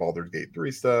 there was some Baldur's Gate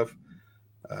 3 stuff.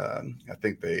 I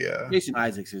think they Jason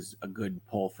Isaacs is a good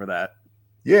pull for that.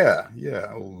 Yeah.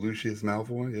 Old Lucius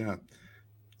Malfoy. Yeah.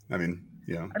 I mean,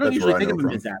 I don't usually think of him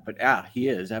as that, but he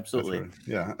is absolutely.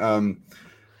 Yeah.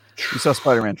 You saw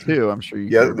Spider-Man 2, I'm sure you.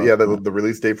 The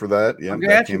release date for that. Yeah, I'm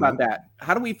going to ask you about that.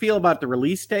 How do we feel about the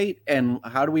release date, and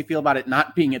how do we feel about it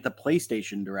not being at the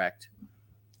PlayStation Direct?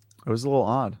 It was a little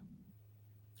odd.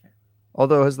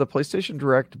 Although, has the PlayStation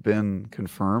Direct been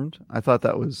confirmed? I thought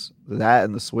that was that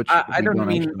and the Switch. I don't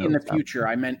mean in the future.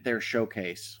 I meant their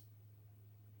showcase.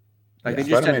 Like they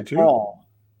just said fall.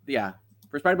 Yeah.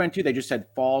 For Spider-Man 2, they just said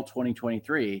fall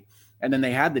 2023, and then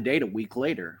they had the date a week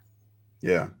later.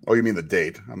 Yeah. Oh, you mean the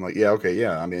date? I'm like, yeah, okay,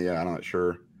 yeah. I mean, yeah, I'm not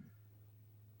sure.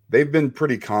 They've been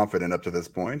pretty confident up to this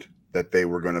point that they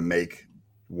were going to make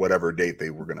whatever date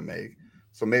they were going to make.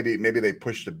 So maybe they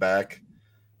pushed it back,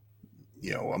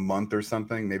 a month or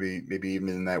something. Maybe even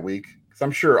in that week. Because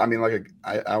I'm sure. I mean, like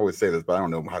I always say this, but I don't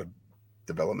know how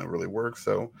development really works.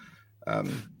 So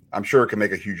I'm sure it can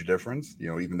make a huge difference.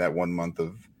 Even that 1 month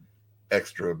of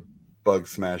extra bug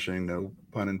smashing, no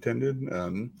pun intended.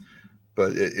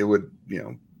 But it would,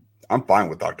 I'm fine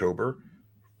with October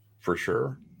for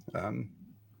sure.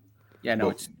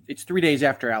 It's 3 days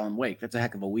after Alan Wake. That's a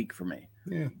heck of a week for me.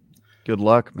 Yeah. Good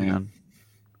luck, man.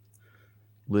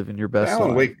 Living your best Alan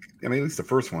life. Wake, I mean, at least the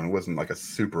first one wasn't like a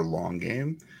super long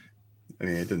game. I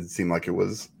mean, it didn't seem like it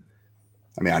was.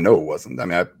 I mean, I know it wasn't. I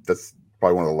mean, that's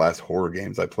probably one of the last horror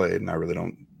games I played, and I really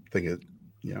don't think it,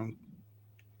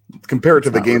 compared to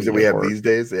the games that we have these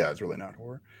days, it's really not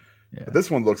horror. Yeah. But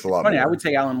this one looks a lot funny. more. I would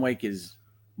say Alan Wake is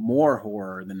more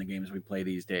horror than the games we play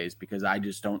these days, because I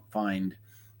just don't find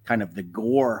kind of the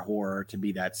gore horror to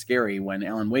be that scary when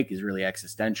Alan Wake is really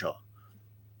existential.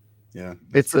 Yeah.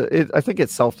 I think it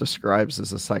self-describes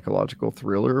as a psychological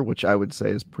thriller, which I would say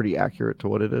is pretty accurate to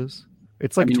what it is.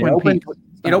 It's like Twin Peaks.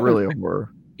 It's not really a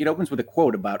horror. It opens with a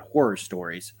quote about horror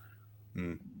stories.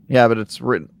 Yeah, but it's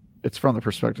from the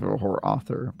perspective of a horror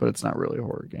author, but it's not really a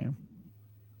horror game.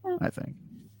 I think.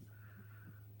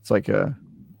 It's like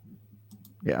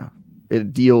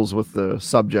it deals with the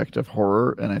subject of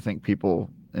horror, and I think people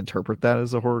interpret that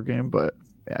as a horror game, but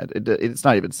it's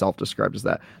not even self-described as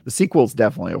that. The sequel is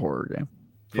definitely a horror game,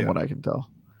 from what I can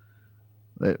tell.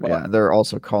 They're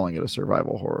also calling it a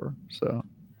survival horror. So,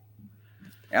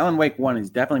 Alan Wake 1 is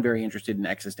definitely very interested in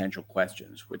existential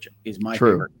questions, which is my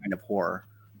favorite kind of horror.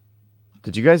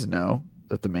 Did you guys know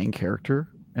that the main character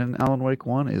in Alan Wake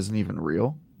 1 isn't even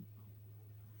real?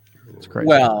 It's crazy.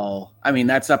 Well, I mean,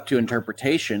 that's up to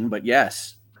interpretation, but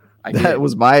yes. That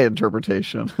was my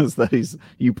interpretation, is that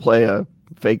you play a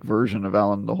fake version of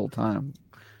Alan the whole time.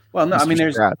 Well, no, I mean,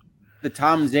 there's the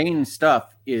Tom Zane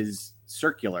stuff is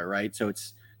circular, right? So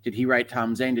did he write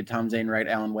Tom Zane? Did Tom Zane write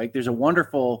Alan Wake? There's a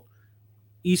wonderful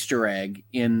Easter egg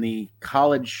in the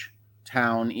college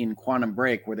town in Quantum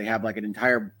Break where they have like an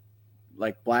entire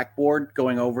blackboard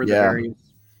going over the various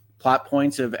plot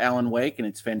points of Alan Wake, and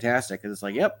it's fantastic. It's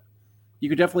like, yep, you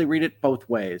could definitely read it both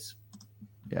ways.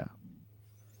 Yeah.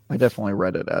 I definitely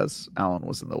read it as Alan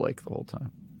was in the lake the whole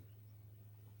time.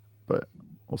 But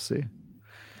we'll see.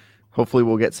 Hopefully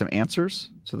we'll get some answers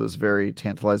to those very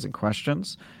tantalizing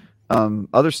questions.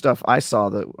 Other stuff I saw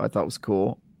that I thought was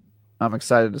cool. I'm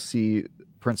excited to see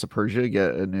Prince of Persia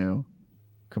get a new,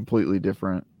 completely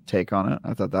different take on it.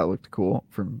 I thought that looked cool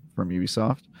from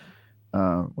Ubisoft.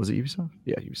 Was it Ubisoft?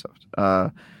 Yeah,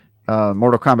 Ubisoft.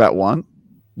 Mortal Kombat 1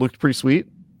 looked pretty sweet.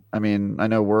 I mean, I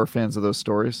know we're fans of those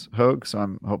stories, Hoeg, so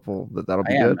I'm hopeful that'll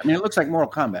be good. I mean, it looks like Mortal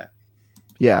Kombat.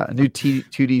 Yeah, a new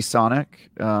 2D Sonic.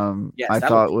 I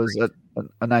thought was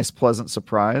a nice, pleasant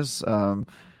surprise.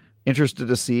 Interested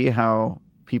to see how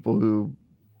people who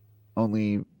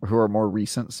are more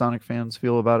recent Sonic fans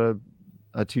feel about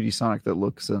a 2D Sonic that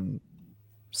looks and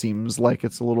seems like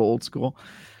it's a little old school.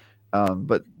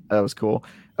 But that was cool.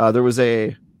 There was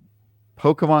a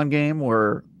Pokemon game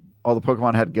where all the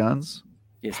Pokemon had guns.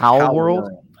 Yes, Pal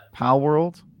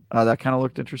World. That kind of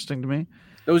looked interesting to me.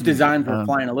 Those designs were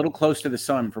flying a little close to the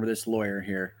sun for this lawyer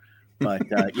here, but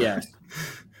yes.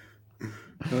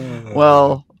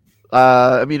 Well,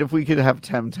 I mean, if we could have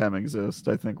Temtem exist,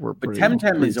 I think we're pretty. But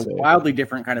Temtem is a wildly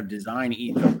different kind of design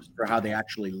ethos for how they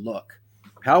actually look.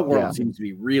 Pal World seems to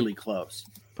be really close.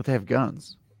 But they have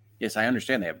guns. Yes, I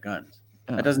understand they have guns.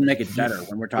 Yeah. That doesn't make it better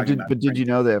when we're talking about. But did you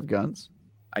know they have guns?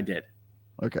 I did.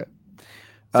 Okay.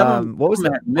 What was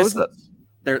that?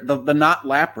 The not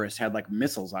Lapras had like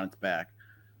missiles on its back.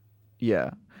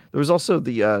 Yeah, there was also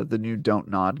the new Don't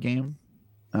Nod game.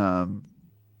 Yeah,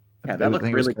 that looked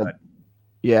really good.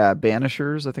 Yeah,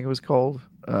 Banishers, I think it was called.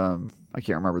 I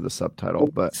can't remember the subtitle,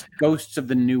 but Ghosts of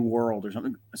the New World or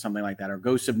something like that, or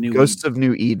Ghosts of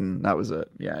New Eden. That was it.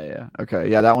 Yeah.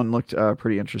 Okay, yeah, that one looked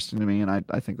pretty interesting to me, and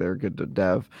I think they're good to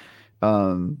dev.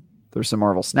 There's some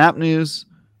Marvel Snap news.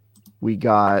 We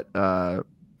got a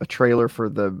trailer for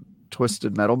the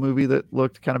Twisted Metal movie that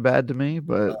looked kind of bad to me,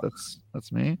 but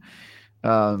that's me.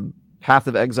 Path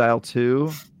of Exile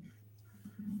 2.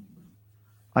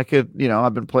 I've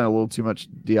been playing a little too much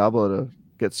Diablo to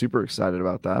get super excited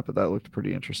about that, but that looked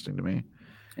pretty interesting to me.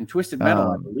 And Twisted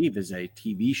Metal, I believe, is a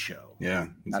TV show. Yeah,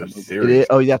 it's a series.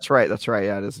 Oh, that's right.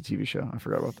 Yeah, it is a TV show. I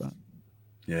forgot about that.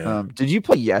 Yeah. Did you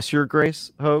play Yes, Your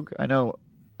Grace, Hoeg? I know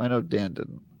Dan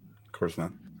didn't. Of course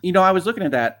not. I was looking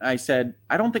at that. I said,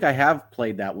 I don't think I have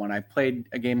played that one. I played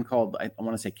a game called, I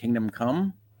want to say Kingdom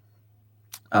Come.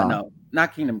 No,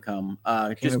 not Kingdom Come.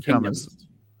 Just Kingdoms.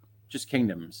 Just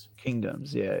Kingdoms.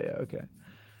 Kingdoms. Yeah. Okay.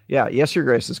 Yeah. Yes, Your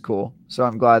Grace is cool. So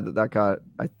I'm glad that got,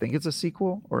 I think it's a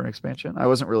sequel or an expansion. I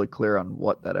wasn't really clear on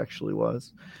what that actually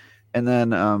was. And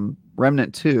then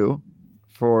Remnant 2,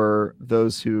 for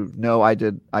those who know, I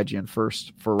did IGN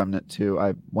first for Remnant 2.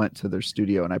 I went to their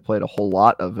studio and I played a whole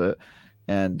lot of it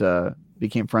and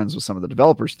became friends with some of the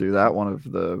developers through that. One of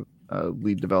the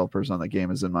lead developers on the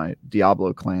game is in my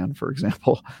Diablo clan, for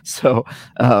example. So,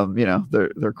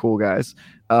 they're cool guys.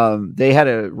 They had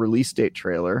a release date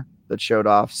trailer that showed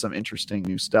off some interesting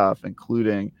new stuff,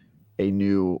 including a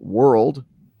new world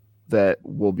that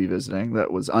we'll be visiting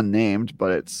that was unnamed,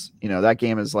 but it's, that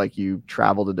game is like you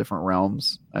travel to different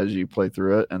realms as you play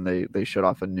through it. And they showed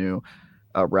off a new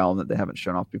realm that they haven't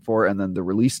shown off before. And then the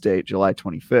release date, July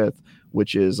 25th,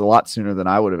 which is a lot sooner than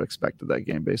I would have expected that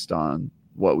game based on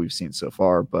what we've seen so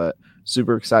far, but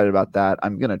super excited about that.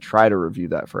 I'm going to try to review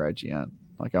that for IGN.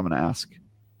 Like, I'm going to ask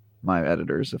my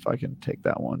editors if I can take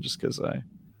that one just because I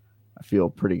feel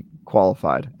pretty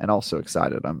qualified and also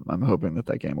excited. I'm hoping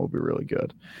that game will be really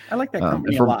good. I like that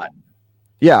company a lot.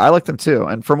 Yeah, I like them too.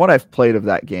 And from what I've played of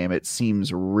that game, it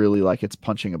seems really like it's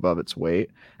punching above its weight,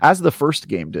 as the first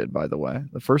game did, by the way.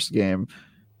 The first game,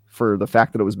 for the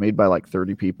fact that it was made by like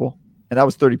 30 people, and that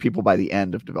was 30 people by the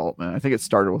end of development. I think it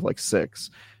started with like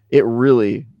 6. It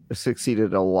really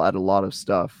succeeded at a lot of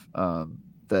stuff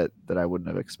that I wouldn't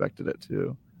have expected it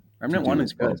to. Remnant 1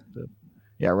 is good.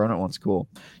 Yeah, Remnant 1's cool.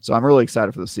 So I'm really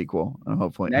excited for the sequel. And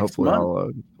hopefully month.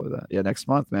 I'll play that. Yeah, next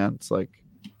month, man. It's like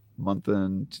a month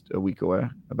and a week away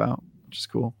about, which is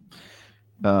cool.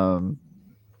 So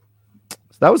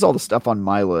that was all the stuff on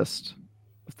my list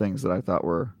of things that I thought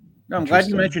were. No, I'm glad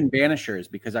you mentioned Banishers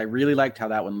because I really liked how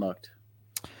that one looked.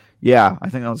 Yeah, I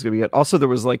think that was going to be good. Also, there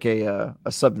was like a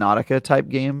Subnautica type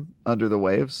game, Under the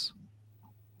Waves,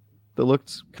 that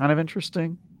looked kind of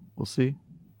interesting. We'll see.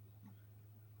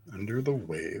 Under the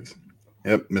Waves.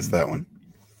 Yep, missed that one.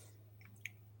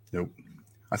 Nope.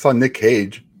 I saw Nick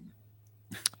Cage.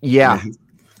 Yeah.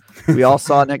 We all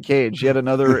saw Nick Cage. Yet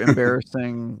another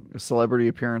embarrassing celebrity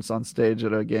appearance on stage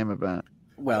at a game event.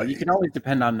 Well, you can always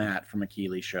depend on that from a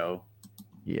Keeley show.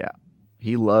 Yeah.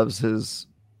 He loves his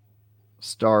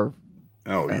star.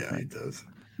 Oh, yeah, he does.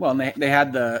 Well, and they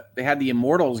had the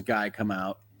Immortals guy come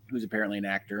out, who's apparently an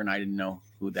actor, and I didn't know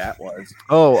who that was.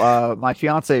 Oh, my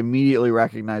fiance immediately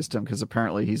recognized him because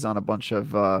apparently he's on a bunch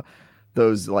of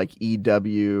those like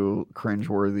EW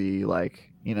cringeworthy,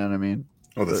 like, you know what I mean?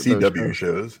 Oh, the CW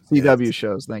shows. CW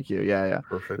shows, thank you. Yeah.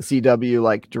 Perfect. The CW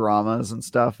like dramas and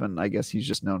stuff, and I guess he's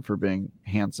just known for being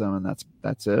handsome, and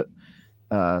that's it.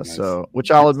 Nice. So,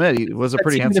 which I'll admit, he was a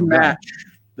pretty handsome guy.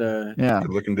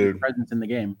 Good-looking dude. Presence in the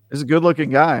game. He's a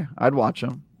good-looking guy. I'd watch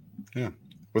him. Yeah.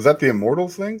 Was that the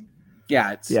Immortals thing?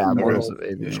 Yeah, it's Immortals of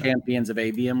Avium. Champions of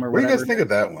Avium or whatever. What do you guys think of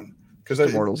that one? Because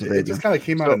it just kind of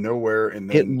came out of nowhere, and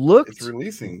then it's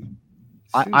releasing.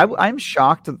 I'm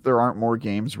shocked that there aren't more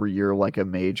games where you're like a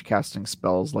mage casting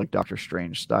spells like Doctor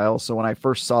Strange style. So when I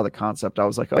first saw the concept, I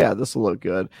was like, oh yeah, this will look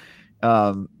good.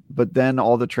 But then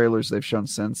all the trailers they've shown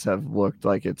since have looked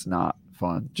like it's not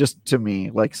fun. Just to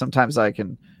me, like sometimes I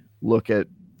can look at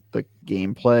the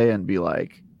gameplay and be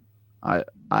like,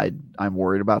 I'm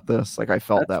worried about this. Like I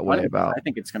felt that way about. I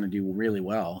think it's going to do really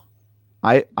well.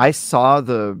 I saw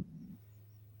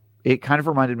it kind of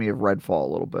reminded me of Redfall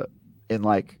a little bit in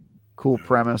like cool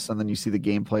premise, and then you see the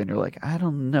gameplay and you're like, I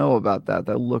don't know about that.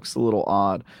 That looks a little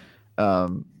odd.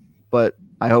 But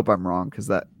I hope I'm wrong because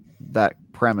that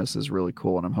premise is really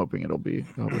cool, and I'm hoping it'll be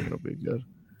good.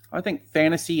 I think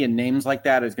fantasy and names like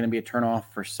that is going to be a turnoff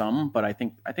for some, but I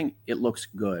think it looks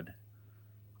good.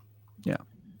 Yeah.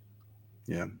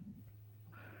 Yeah.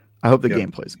 I hope the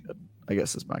gameplay's good. I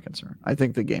guess is my concern. I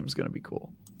think the game's going to be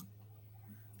cool.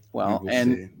 Well,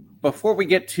 and before we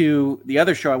get to the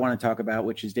other show I want to talk about,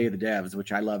 which is Day of the Devs,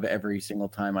 which I love every single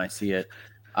time I see it,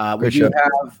 we do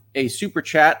have a super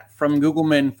chat from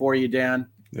Googleman for you, Dan.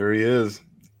 There he is,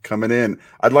 coming in.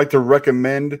 I'd like to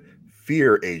recommend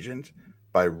Fear Agent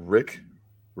by Rick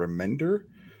Remender,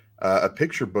 a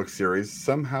picture book series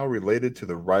somehow related to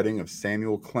the writing of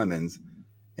Samuel Clemens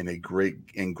in great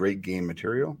game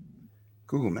material.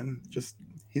 Googleman,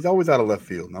 he's always out of left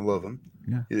field, and I love him.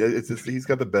 Yeah, he's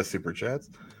got the best super chats.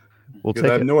 I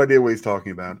have no idea what he's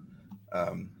talking about,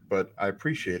 but I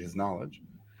appreciate his knowledge.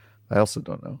 I also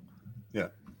don't know. Yeah,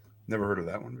 never heard of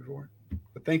that one before.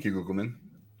 But thank you, Googleman,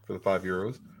 for the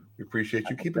 €5. We appreciate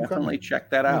you. Keep it coming. Definitely check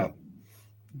that out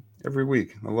every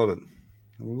week. I love it.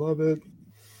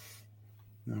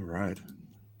 All right.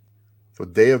 So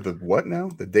Day of the what now?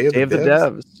 The Day of the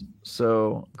Devs.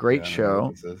 So great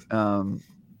show.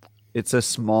 It's a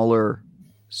smaller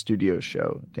studio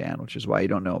show, Dan, which is why you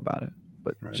don't know about it.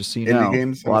 But just so you know,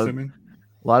 games, a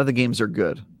lot of the games are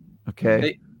good.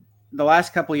 Okay. The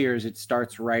last couple of years, it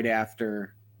starts right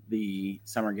after the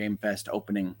Summer Game Fest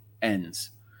opening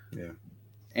ends. Yeah.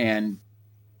 And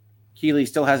Keeley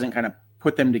still hasn't kind of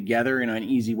put them together in an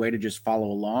easy way to just follow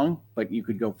along, but you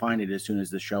could go find it as soon as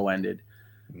the show ended.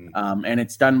 And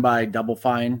it's done by Double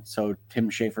Fine, so Tim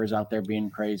Schafer's out there being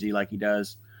crazy like he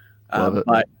does.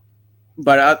 But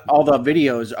all the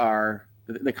videos are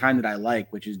the kind that I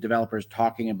like, which is developers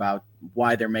talking about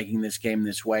why they're making this game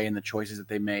this way and the choices that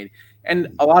they made.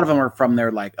 And a lot of them are from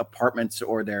their like apartments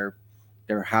or their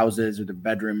houses or their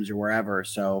bedrooms or wherever.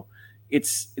 So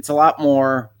it's a lot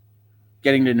more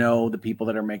getting to know the people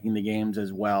that are making the games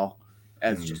as well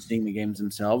as just seeing the games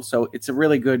themselves. So it's a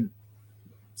really good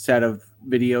set of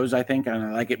videos, I think, and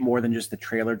I like it more than just the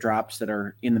trailer drops that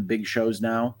are in the big shows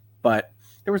now. But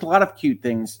there was a lot of cute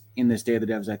things in this Day of the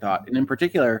Devs, I thought. And in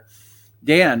particular,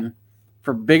 Dan,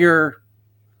 for bigger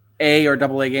A or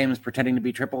AA games pretending to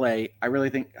be AAA, I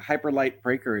really think Hyper Light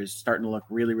Breaker is starting to look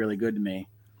really, really good to me.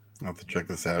 I'll have to check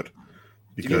this out.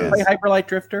 Did you play Hyper Light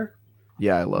Drifter?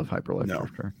 Yeah, I love Hyper Light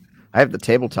Drifter. I have the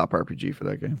tabletop RPG for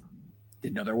that game.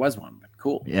 Didn't know there was one, but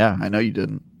cool. Yeah, I know you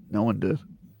didn't. No one did.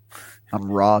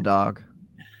 I'm raw dog.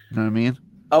 You know what I mean?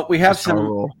 Oh, we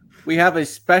have a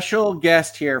special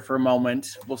guest here for a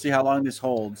moment. We'll see how long this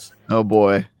holds. Oh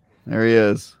boy. There he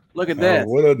is. Look at this.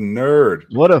 What a nerd.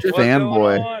 What a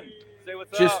fanboy.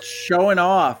 Just showing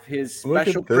off his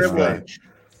special privilege.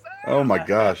 Oh my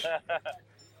gosh.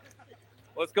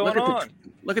 What's going on?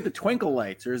 Look at the twinkle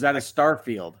lights, or is that a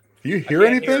Starfield? Do you hear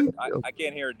anything? I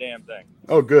can't hear a damn thing.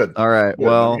 Oh, good. All right.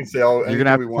 Well, you're gonna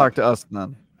have to talk to us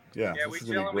then. Yeah. Yeah, we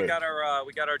chilling. We got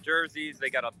our jerseys. They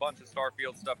got a bunch of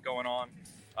Starfield stuff going on.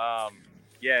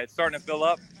 Yeah, it's starting to fill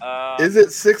up. Is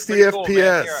it 60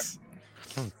 FPS?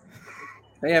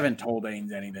 They haven't told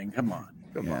Ains anything. Come on.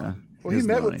 Well, he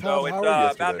met with Tom Howard yesterday.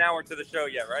 It's about an hour to the show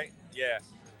yet, right? Yeah.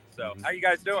 So, how you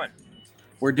guys doing?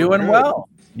 We're doing well.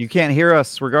 You can't hear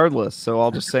us regardless, so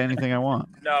I'll just say anything I want.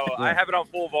 No, I have it on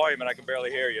full volume and I can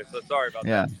barely hear you, so sorry about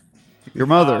that. Yeah. Your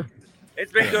mother.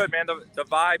 It's been good, man. The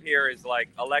vibe here is like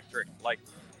electric. Like,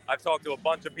 I've talked to a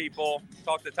bunch of people.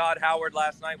 Talked to Todd Howard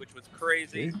last night, which was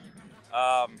crazy.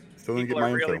 People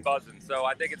are really buzzing, so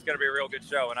I think it's going to be a real good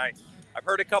show. And I've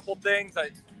heard a couple things.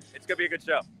 It's going to be a good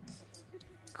show.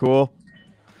 Cool.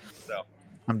 So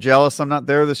I'm jealous I'm not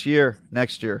there this year.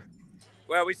 Next year.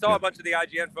 Well, we saw a bunch of the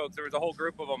IGN folks. There was a whole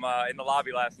group of them in the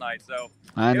lobby last night. So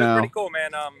I know. It was pretty cool,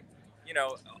 man.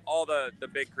 All the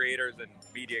big creators and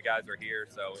media guys are here,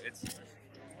 so it's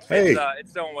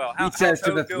doing well. He says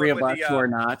to the three of us who are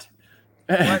not.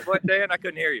 What, Dan? I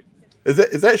couldn't hear you. Is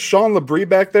that Sean LeBrie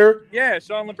back there? Yeah,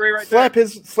 Sean LeBrie right there.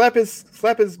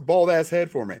 Slap his bald ass head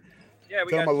for me. Yeah,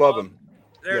 we Tell got him I love him.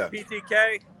 There's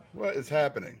PTK. What is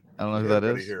happening? I don't know who that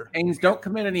is. Here. Ains, don't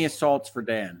commit any assaults for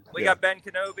Dan. We got Ben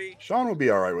Kenobi. Sean will be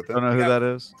all right with it. Don't know who that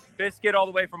is. Biscuit all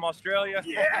the way from Australia.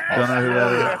 Yeah. Don't know who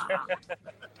that is.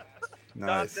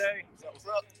 Nice. Dante. What's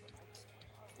up?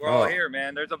 We're all here,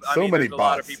 man. There's a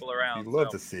lot of people around. You'd love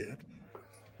to see it.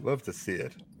 Love to see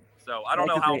it. So I don't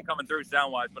know how I'm coming through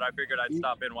sound-wise, but I figured I'd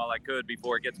stop in while I could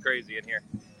before it gets crazy in here.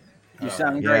 You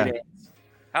sound great.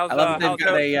 How's they've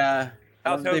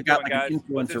got like an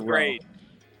influencer role.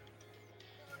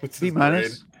 What's B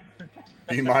minus?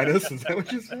 B minus? Is that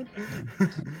what you said?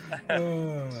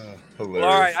 Hilarious. Well,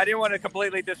 all right. I didn't want to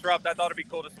completely disrupt. I thought it'd be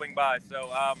cool to swing by. So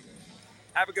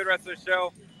have a good rest of the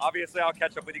show. Obviously, I'll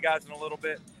catch up with you guys in a little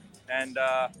bit. And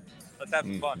let's have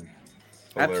some fun.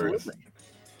 Absolutely.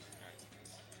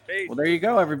 Peace. Well, there you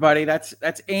go, everybody. That's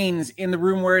Ains in the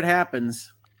room where it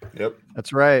happens. Yep.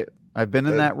 That's right. I've been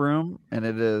in that room, and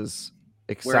it is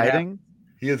exciting.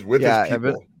 He is with his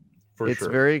people. It's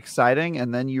very exciting,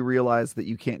 and then you realize that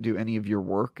you can't do any of your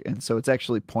work, and so it's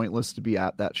actually pointless to be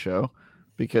at that show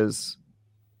because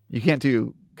you can't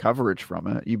do coverage from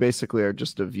it. You basically are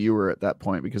just a viewer at that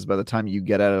point, because by the time you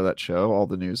get out of that show, all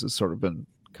the news has sort of been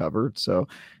covered. So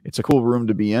it's a cool room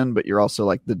to be in, but you're also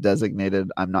like the designated,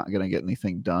 I'm not going to get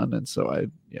anything done. And so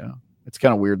it's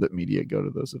kind of weird that media go to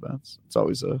those events. It's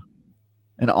always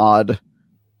an odd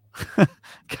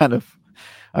kind of,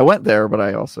 I went there, but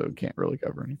I also can't really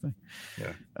cover anything.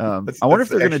 Yeah. I wonder if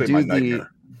they're going to do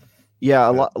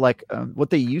a lot like what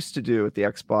they used to do at the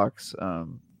Xbox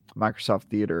Microsoft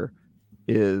Theater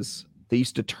is they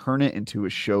used to turn it into a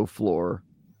show floor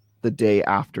the day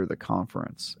after the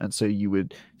conference. And so you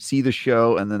would see the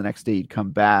show, and then the next day you'd come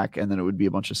back, and then it would be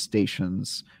a bunch of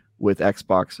stations with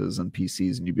Xboxes and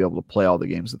PCs, and you'd be able to play all the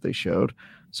games that they showed.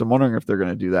 So I'm wondering if they're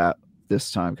going to do that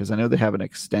this time, because I know they have an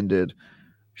extended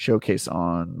showcase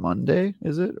on Monday,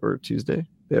 is it, or Tuesday?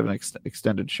 They have an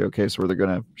extended showcase where they're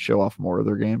going to show off more of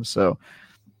their games. So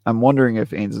I'm wondering if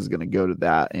Ains is going to go to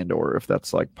that, and or if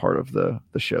that's like part of the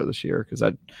show this year, because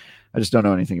I just don't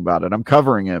know anything about it. I'm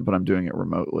covering it, but I'm doing it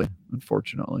remotely,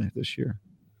 unfortunately, this year.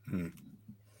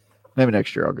 Maybe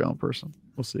next year I'll go in person.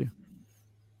 We'll see.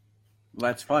 Well,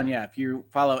 that's fun. Yeah. If you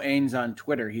follow Ains on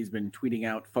Twitter, he's been tweeting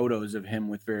out photos of him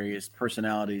with various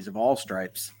personalities of all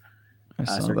stripes.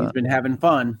 So he's been having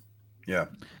fun. Yeah.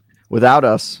 Without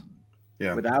us.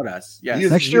 Yeah. Without us. Yeah.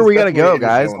 Next year we got to go,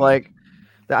 guys. Like,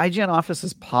 the IGN office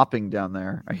is popping down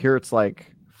there. I hear it's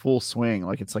like full swing,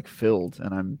 like it's like filled,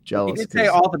 and I'm jealous. You did say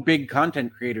all the big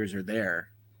content creators are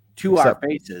there to our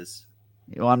faces.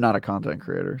 Well, I'm not a content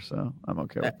creator, so I'm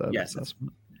okay with that. Yes.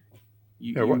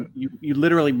 You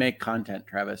literally make content,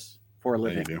 Travis, for a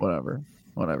living.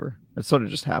 Whatever. It sort of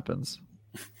just happens.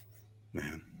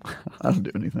 Man. I don't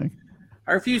do anything.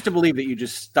 I refuse to believe that you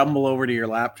just stumble over to your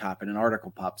laptop and an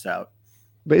article pops out.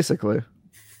 Basically.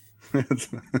 Oh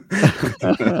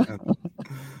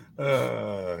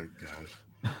gosh,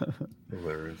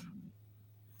 hilarious.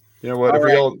 You know what?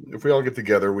 If we all get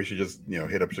together, we should just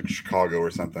hit up Chicago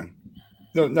or something.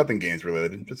 No, nothing games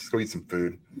related. Just go eat some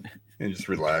food and just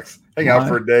relax, hang out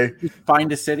for a day. Just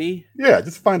find a city. Yeah,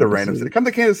 just find a random city. Come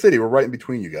to Kansas City. We're right in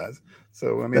between you guys.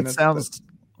 So I mean,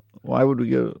 why would we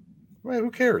go? Right, who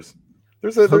cares? I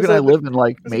live in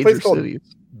like major cities.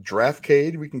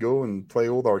 Draftcade. We can go and play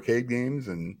old arcade games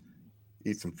and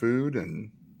eat some food,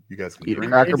 and you guys can eat a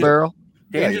Cracker Barrel.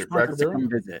 Dan just wants to come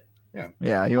visit.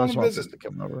 Yeah, he wants us to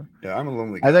come over. Yeah, I'm a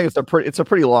lonely guy. I think it's a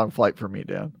pretty long flight for me,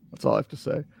 Dan. That's all I have to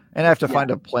say. And I have to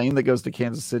find a plane that goes to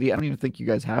Kansas City. I don't even think you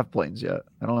guys have planes yet.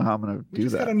 I don't know how I'm going to do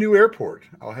that. Got a new airport,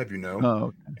 I'll have you know. Oh,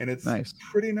 okay. And it's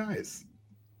pretty nice.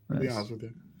 To be honest with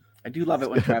you, I do love it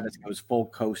when Travis goes full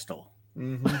coastal.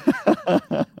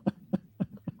 Mm-hmm.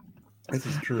 This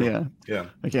is true. Yeah.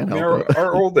 I can't help it.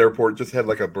 Our old airport just had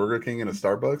like a Burger King and a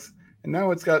Starbucks, and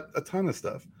now it's got a ton of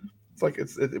stuff. It's like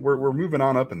we're moving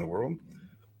on up in the world.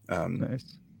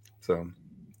 Nice. So,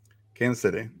 Kansas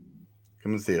City,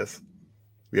 come and see us.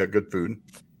 We got good food.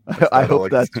 I hope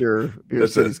that's your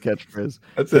city's catchphrase.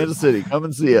 That's Kansas City, come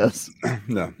and see us.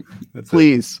 No,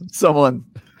 please, someone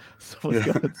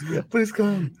please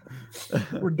come.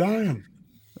 We're dying.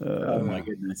 Oh my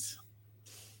goodness.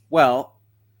 Well.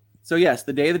 So yes,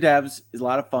 the Day of the Devs is a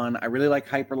lot of fun. I really like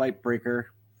Hyper Light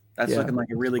Breaker. That's looking like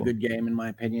a really good game in my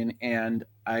opinion. And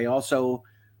I also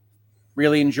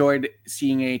really enjoyed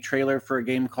seeing a trailer for a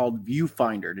game called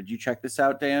Viewfinder. Did you check this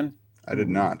out, Dan? I did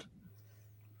not.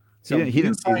 So he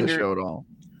didn't see the show at all.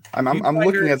 I'm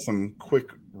looking at some quick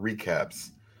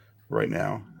recaps right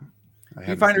now.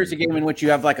 Viewfinder is a game in which you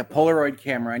have like a Polaroid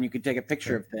camera and you can take a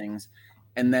picture of things.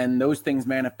 And then those things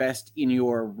manifest in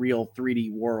your real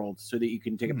 3D world so that you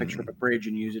can take a picture of a bridge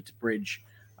and use it to bridge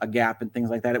a gap and things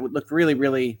like that. It would look really,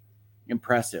 really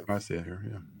impressive. I see it here.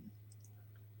 Yeah,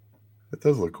 it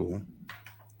does look cool.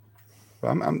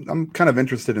 I'm kind of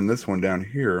interested in this one down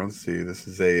here. Let's see. This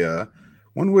is a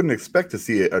one wouldn't expect to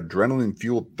see an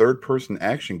adrenaline-fueled third-person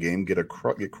action game get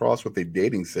crossed with a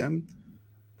dating sim,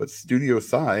 but Studio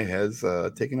Psy has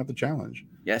taken up the challenge.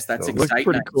 Yes, that's exciting. Looks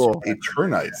pretty cool.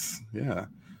 Eternites,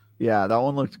 yeah, that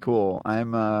one looked cool.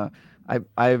 I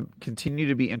continue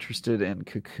to be interested in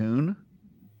Cocoon.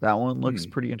 That one looks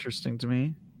pretty interesting to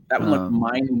me. That one looked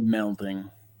mind melting.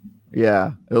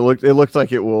 Yeah, it looked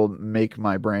like it will make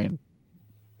my brain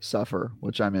suffer,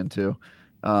 which I'm into.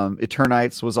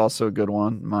 Eternites was also a good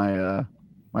one. My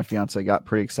fiance got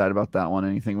pretty excited about that one.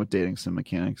 Anything with dating sim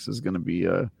mechanics is going to be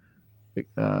a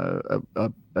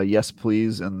yes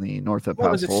please in the Northup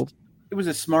household. It was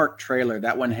a smart trailer.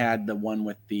 That one had the one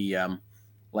with the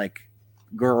like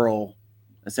girl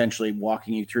essentially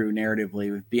walking you through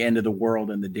narratively the end of the world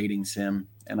and the dating sim.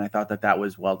 And I thought that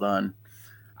was well done.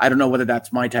 I don't know whether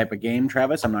that's my type of game,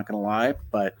 Travis. I'm not going to lie,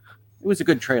 but it was a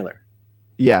good trailer.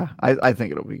 Yeah, I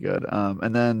think it'll be good.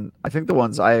 And then I think the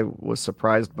ones I was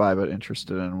surprised by but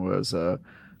interested in was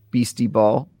Beastie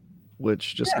Ball,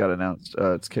 which just got announced.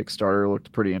 Its Kickstarter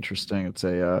looked pretty interesting. It's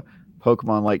a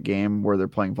Pokemon-like game where they're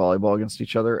playing volleyball against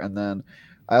each other. And then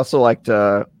I also liked,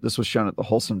 this was shown at the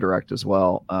Wholesome Direct as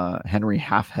well, Henry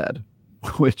Halfhead,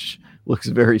 which looks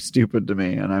very stupid to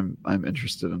me, and I'm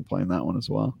interested in playing that one as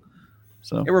well.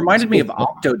 So it reminded me of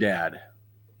Octodad.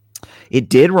 It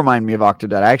did remind me of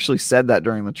Octodad. I actually said that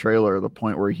during the trailer, the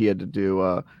point where he had to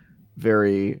do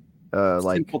very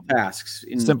simple tasks.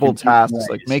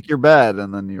 Like make your bed,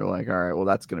 and then you're like, all right, well,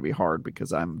 that's going to be hard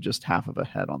because I'm just half of a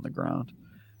head on the ground.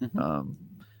 Mm-hmm.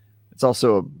 It's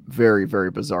also a very,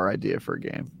 very bizarre idea for a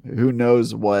game. Who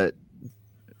knows what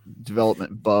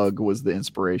development bug was the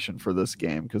inspiration for this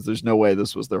game? Because there's no way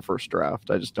this was their first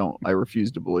draft. I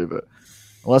refuse to believe it.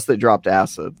 Unless they dropped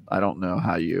acid. I don't know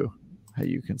how you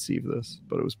conceive this,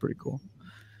 but it was pretty cool.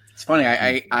 It's funny.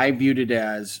 I viewed it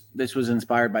as this was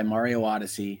inspired by Mario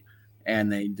Odyssey,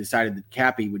 and they decided that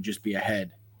Cappy would just be a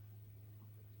head.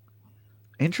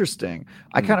 Interesting.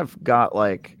 I kind of got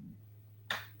like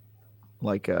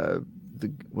the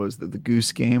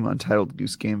Goose Game, Untitled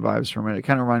Goose Game vibes from it. It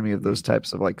kind of reminded me of those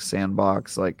types of like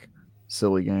sandbox, like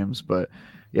silly games. But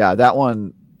yeah, that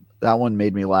one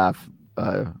made me laugh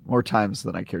more times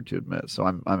than I care to admit. So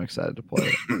I'm excited to play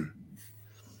it.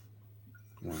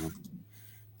 Wow.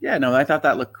 Yeah, no, I thought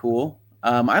that looked cool.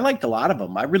 I liked a lot of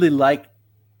them. I really liked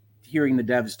hearing the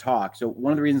devs talk. So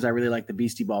one of the reasons I really like the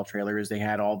Beastie Ball trailer is they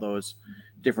had all those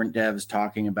different devs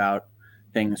talking about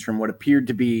things from what appeared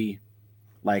to be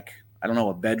like, I don't know,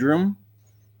 a bedroom.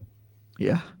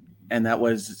 Yeah. And that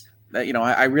was,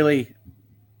 I really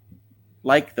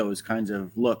like those kinds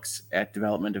of looks at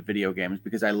development of video games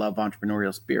because I love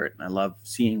entrepreneurial spirit and I love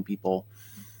seeing people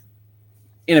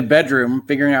in a bedroom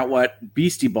figuring out what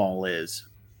Beastie Ball is.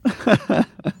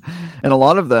 And a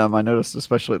lot of them I noticed,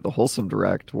 especially at the Wholesome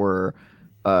Direct, were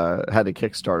had a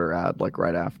Kickstarter ad like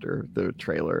right after the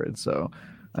trailer. And so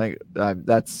I think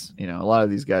that's, a lot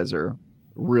of these guys are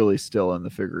really still in the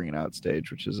figuring it out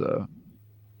stage, which is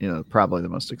probably the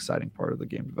most exciting part of the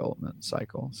game development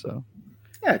cycle. So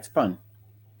yeah, it's fun.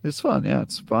 It's fun. Yeah,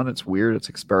 it's fun. It's weird. It's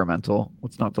experimental.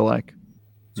 What's not to like?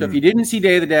 So if you didn't see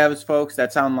Day of the Devs, folks,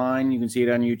 that's online. You can see it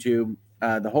on YouTube.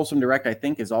 The Wholesome Direct, I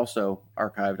think, is also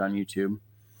archived on YouTube.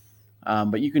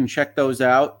 But you can check those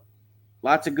out.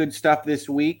 Lots of good stuff this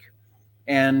week.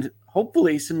 And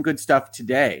hopefully some good stuff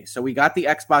today. So we got the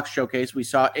Xbox showcase. We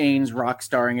saw Ains rock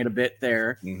starring it a bit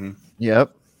there. Mm-hmm.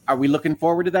 Yep. Are we looking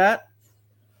forward to that?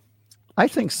 I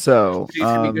think so. It's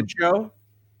going to be a good show?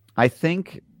 I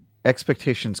think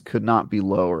expectations could not be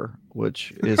lower,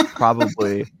 which is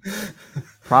probably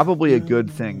a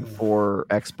good thing for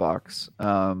Xbox.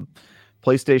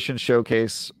 PlayStation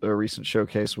showcase, a recent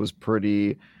showcase, was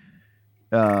pretty,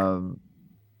 I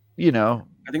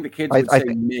think the kids would say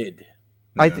mid.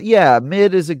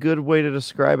 Mid is a good way to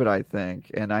describe it, I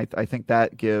think. And I think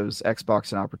that gives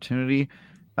Xbox an opportunity.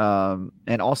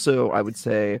 And also, I would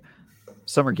say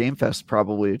Summer Game Fest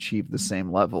probably achieved the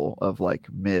same level of like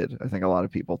mid. I think a lot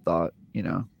of people thought,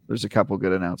 there's a couple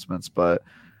good announcements, but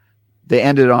they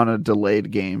ended on a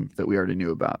delayed game that we already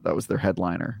knew about. That was their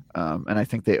headliner. And I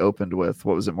think they opened with,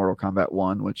 Mortal Kombat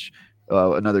 1, which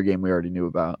another game we already knew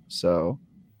about. So,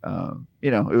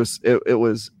 it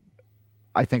was,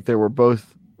 I think there were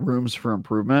both rooms for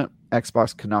improvement.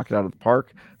 Xbox could knock it out of the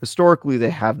park. Historically, they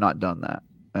have not done that.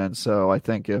 And so I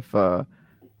think if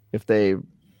they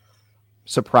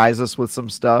surprise us with some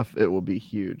stuff, it will be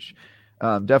huge.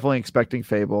 Definitely expecting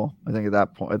Fable. I think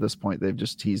at this point, they've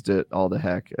just teased it all the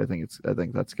heck. I think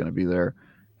that's going to be there.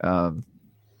 The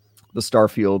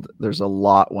Starfield, there's a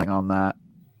lot weighing on that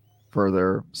for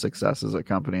their success as a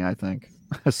company, I think.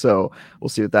 So we'll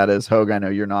see what that is. Hoeg, I know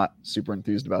you're not super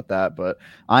enthused about that, but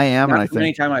I am. Not and I think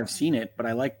anytime I've seen it, but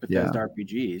I like Bethesda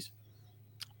RPGs.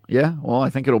 Yeah, well, I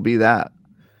think it'll be that.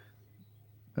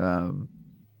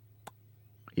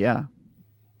 Yeah.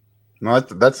 No,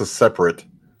 that's a separate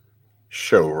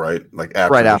show, right? Like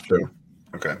after right the after. show.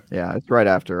 Okay. Yeah, it's right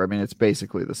after. I mean, it's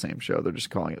basically the same show. They're just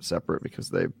calling it separate because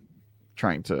they're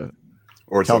trying to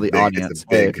tell the audience,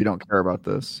 hey, if you don't care about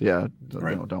this, don't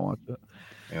watch it.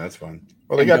 Yeah, that's fine.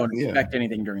 Well, they don't expect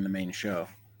anything during the main show.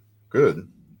 Good.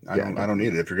 I don't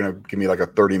need it. If you're gonna give me like a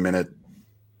 30-minute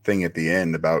thing at the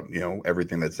end about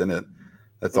everything that's in it,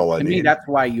 that's all I need. To me, that's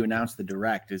why you announce the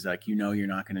direct is like you're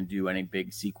not going to do any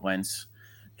big sequence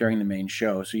during the main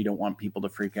show, so you don't want people to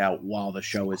freak out while the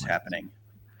show is happening.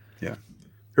 Yeah.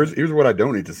 Here's what I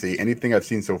don't need to see. Anything I've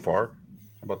seen so far.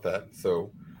 How about that?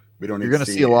 So we don't need You're going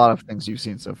to see a lot of things you've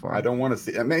seen so far. I don't want to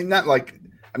see. I mean, not like.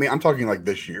 I mean, I'm talking like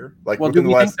this year. Like well, within the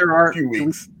last few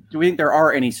weeks. Do we think there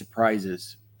are any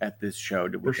surprises at this show?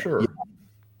 For sure. Yeah.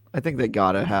 I think they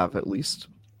got to have at least,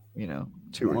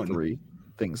 2 or 3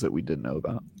 things that we didn't know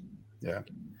about. Yeah.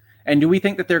 And do we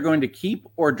think that they're going to keep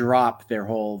or drop their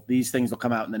whole these things will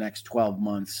come out in the next 12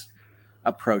 months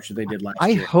approach that they did last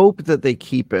year? I hope that they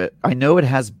keep it. I know it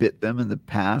has bit them in the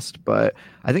past, but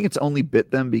I think it's only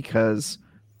bit them because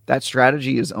that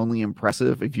strategy is only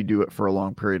impressive if you do it for a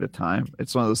long period of time.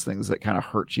 It's one of those things that kind of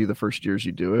hurts you the first years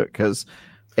you do it because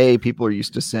A, people are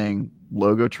used to seeing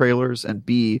logo trailers, and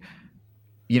B,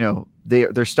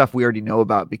 there's stuff we already know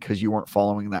about because you weren't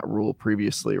following that rule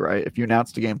previously, right? If you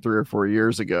announced a game 3 or 4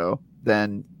 years ago,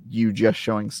 then you just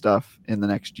showing stuff in the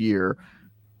next year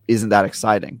isn't that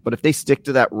exciting. But if they stick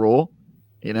to that rule,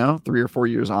 3 or 4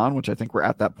 years on, which I think we're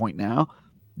at that point now,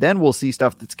 then we'll see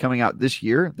stuff that's coming out this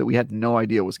year that we had no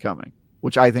idea was coming,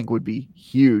 which I think would be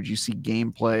huge. You see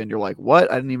gameplay and you're like,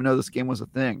 what? I didn't even know this game was a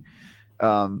thing.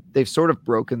 They've sort of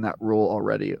broken that rule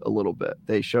already a little bit.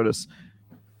 They showed us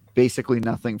basically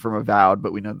nothing from Avowed,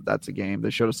 but we know that that's a game. They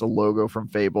showed us a logo from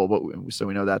Fable, so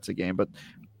we know that's a game. But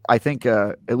I think,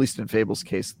 at least in Fable's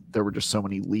case, there were just so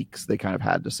many leaks. They kind of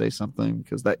had to say something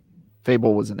because that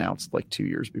Fable was announced like 2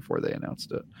 years before they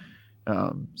announced it.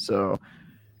 So,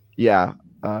 yeah,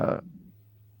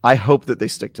 I hope that they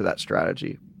stick to that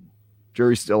strategy.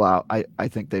 Jury's still out. I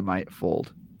think they might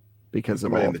fold because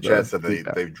somebody in the chat said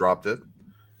they've dropped it.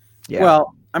 Yeah.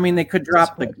 Well, I mean, they could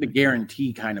drop the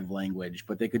guarantee kind of language,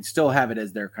 but they could still have it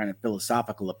as their kind of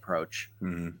philosophical approach.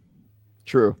 Mm-hmm.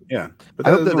 True. Yeah. But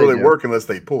that doesn't really work unless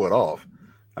they pull it off.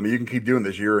 I mean, you can keep doing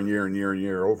this year and year and year and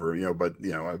year over, but,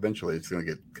 eventually it's going to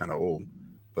get kind of old.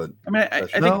 But I mean, I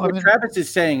think what Travis is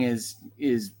saying is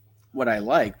what I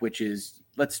like, which is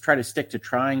let's try to stick to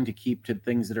trying to keep to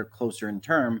things that are closer in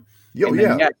term.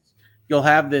 Yes, you'll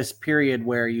have this period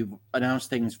where you've announced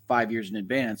things 5 years in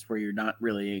advance where you're not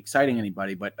really exciting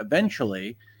anybody, but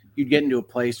eventually you'd get into a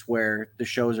place where the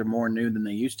shows are more new than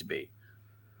they used to be.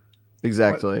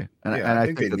 Exactly. And I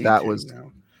think that was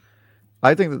now.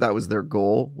 I think that was their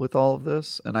goal with all of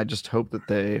this. And I just hope that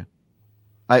they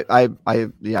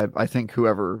I think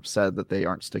whoever said that they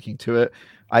aren't sticking to it,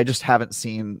 I just haven't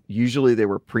seen. Usually they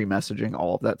were pre-messaging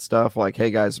all of that stuff like,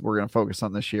 hey guys, we're going to focus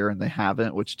on this year, and they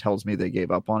haven't, which tells me they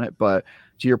gave up on it. But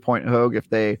to your point, Hoeg, if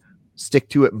they stick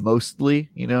to it mostly,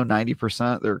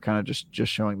 90%, they're kind of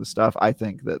just showing the stuff. I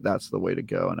think that that's the way to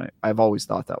go. And I've always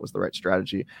thought that was the right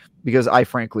strategy because I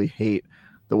frankly hate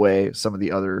the way some of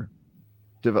the other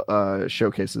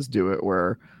showcases do it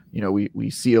where, we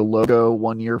see a logo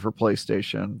 1 year for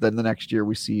PlayStation, then the next year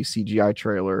we see CGI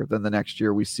trailer, then the next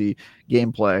year we see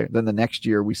gameplay, then the next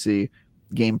year we see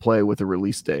gameplay with a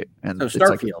release date. And it's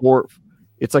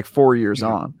like 4 years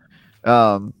on.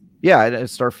 Starfield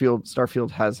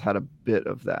has had a bit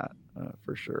of that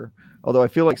for sure. Although I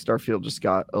feel like Starfield just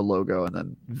got a logo and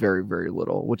then very, very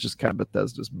little, which is kind of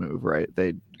Bethesda's move, right?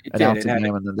 They announce a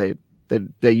game and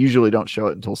then they usually don't show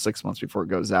it until 6 months before it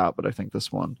goes out. But I think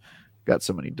this one got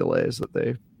so many delays that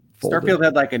they folded. Starfield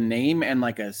had like a name and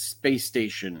like a space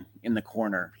station in the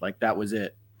corner. Like that was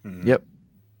it. Mm-hmm. Yep.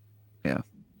 Yeah.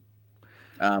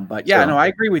 But yeah, I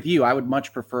agree with you. I would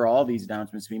much prefer all these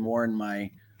announcements to be more in my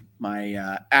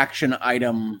action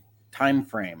item time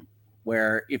frame,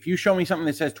 where if you show me something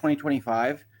that says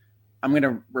 2025, I'm going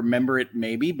to remember it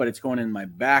maybe, but it's going in my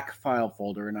back file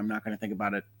folder and I'm not going to think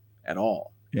about it at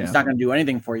all. Yeah. It's not going to do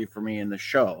anything for me in the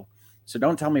show. So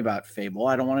don't tell me about Fable.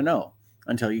 I don't want to know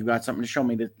until you've got something to show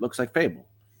me that looks like Fable.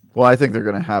 Well, I think they're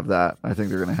going to have that. I think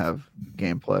they're going to have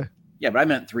gameplay. Yeah, but I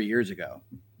meant 3 years ago.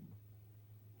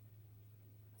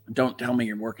 Don't tell me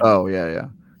you're working. Oh, yeah.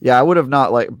 Yeah, I would have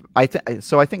not I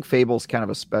think Fable's kind of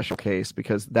a special case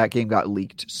because that game got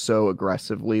leaked so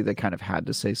aggressively. They kind of had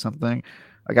to say something.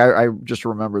 Like I just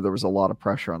remember there was a lot of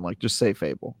pressure on just say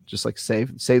Fable, just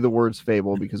say the words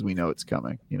Fable because we know it's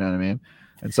coming. You know what I mean?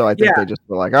 And so I think they just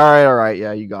were like, all right,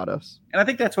 yeah, you got us. And I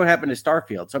think that's what happened to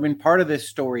Starfield. So I mean, part of this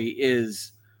story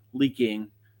is leaking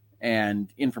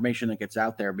and information that gets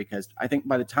out there because I think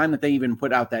by the time that they even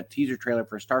put out that teaser trailer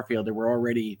for Starfield, there were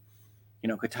already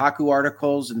Kotaku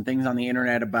articles and things on the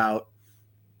internet about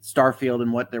Starfield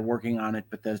and what they're working on at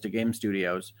Bethesda Game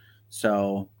Studios.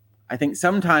 So I think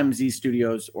sometimes these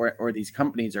studios or these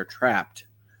companies are trapped,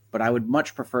 but I would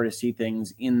much prefer to see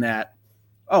things in that,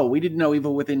 we didn't know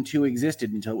Evil Within 2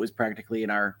 existed until it was practically in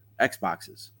our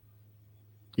Xboxes.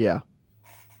 Yeah.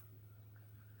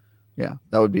 Yeah,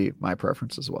 that would be my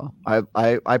preference as well.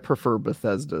 I prefer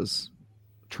Bethesda's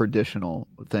traditional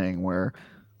thing where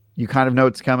you kind of know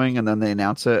it's coming, and then they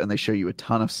announce it and they show you a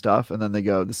ton of stuff, and then they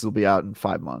go, this will be out in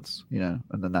 5 months, and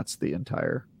then that's the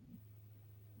entire.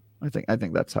 I think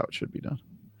that's how it should be done.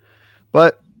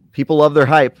 But people love their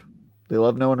hype. They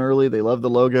love knowing early. They love the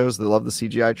logos. They love the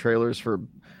CGI trailers for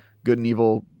Good and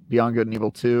Evil, Beyond Good and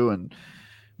Evil 2, and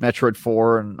Metroid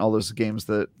 4, and all those games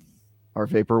that are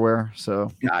vaporware.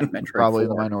 So probably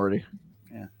 4. The minority.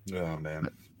 Yeah. Oh man.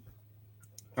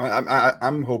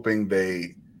 I'm hoping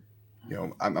they,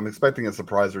 I'm expecting a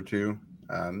surprise or two.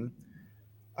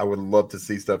 I would love to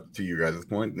see stuff, to you guys'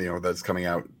 point, that's coming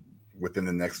out within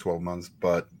the next 12 months,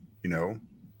 but I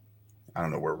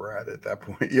don't know where we're at that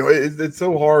point. It's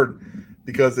so hard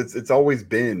because it's always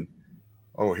been,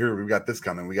 oh, here we got this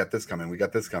coming, we got this coming, we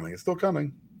got this coming. It's still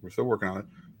coming. We're still working on it.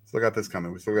 Still got this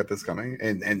coming. We still got this coming,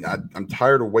 and I'm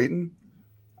tired of waiting.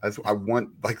 I want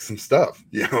like some stuff.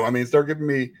 Start giving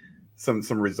me some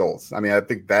results. I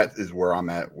think that is where I'm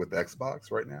at with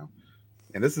Xbox right now,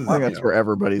 and this is. I think that's where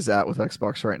everybody's at with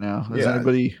Xbox right now. Is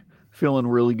anybody feeling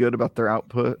really good about their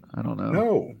output? I don't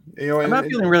know. No, I'm not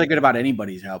feeling really good about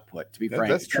anybody's output, to be frank.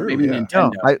 That's true. Maybe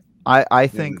Nintendo. No, I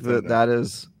think that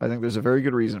is. I think there's a very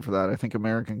good reason for that. I think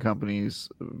American companies,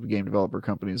 game developer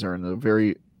companies, are in a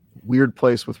very weird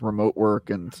place with remote work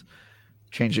and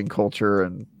changing culture,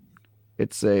 and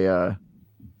it's a.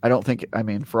 I don't think.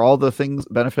 For all the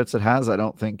benefits it has, I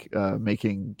don't think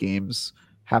making games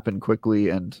happen quickly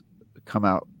and come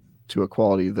out to a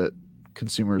quality that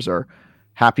consumers are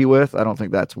happy with. I don't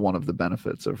think that's one of the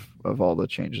benefits of all the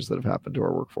changes that have happened to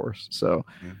our workforce. So,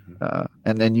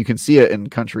 and then you can see it in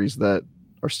countries that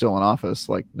are still in office,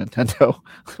 like Nintendo,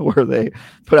 where they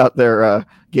put out their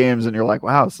games, and you're like,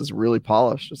 wow, this is really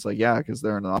polished. It's like, yeah, because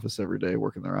they're in the office every day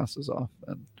working their asses off,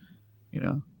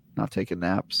 and not taking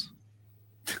naps.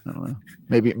 I don't know.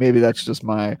 Maybe that's just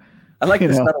my. I like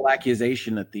the subtle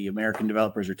accusation that the American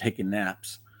developers are taking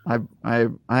naps.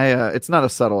 It's not a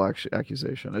subtle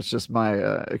accusation. It's just my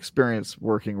experience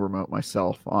working remote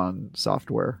myself on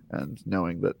software and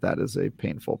knowing that is a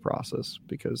painful process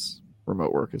because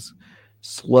remote work is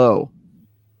slow.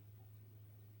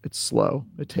 It's slow.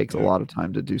 It takes a lot of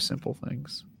time to do simple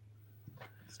things.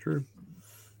 It's true.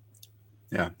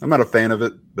 Yeah, I'm not a fan of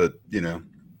it, but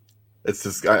it's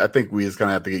just I think we just kind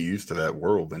of have to get used to that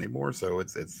world anymore. So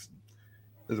it's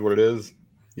what it is.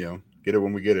 Get it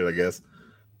when we get it, I guess.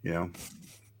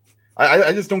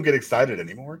 I just don't get excited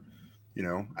anymore.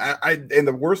 And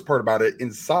the worst part about it,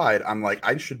 inside, I'm like,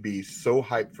 I should be so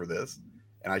hyped for this,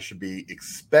 and I should be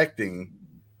expecting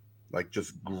like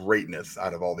just greatness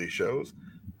out of all these shows.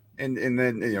 And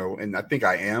then, and I think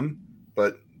I am,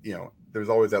 but there's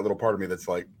always that little part of me that's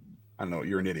like, I don't know,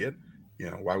 you're an idiot.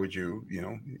 Why would you,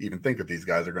 even think that these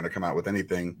guys are going to come out with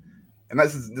anything? And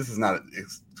this is not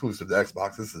exclusive to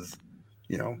Xbox. This is,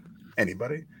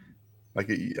 anybody.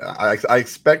 Like I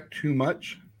expect too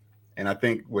much, and I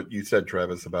think what you said,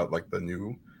 Travis, about like the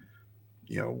new,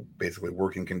 basically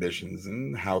working conditions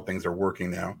and how things are working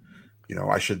now.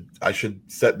 I should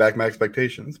set back my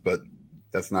expectations, but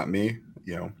that's not me.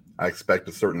 I expect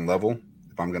a certain level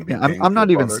if I'm going to be. I'm not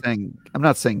even saying I'm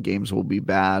not saying games will be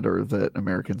bad or that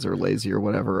Americans are lazy or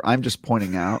whatever. I'm just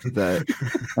pointing out that,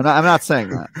 and I'm not saying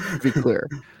that. To be clear.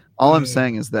 All I'm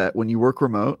saying is that when you work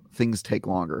remote, things take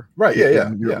longer. Right. Yeah.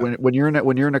 When you're in a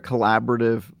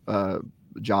collaborative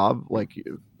job like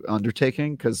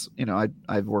undertaking, because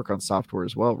I work on software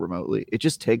as well remotely. It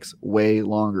just takes way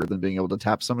longer than being able to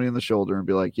tap somebody on the shoulder and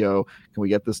be like, "Yo, can we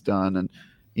get this done?" And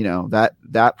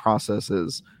that process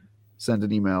is send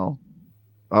an email.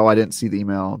 Oh, I didn't see the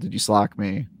email. Did you Slack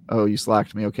me? Oh, you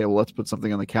Slacked me. Okay, well, let's put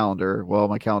something on the calendar. Well,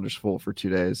 my calendar's full for 2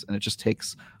 days, and it just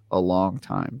takes a long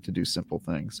time to do simple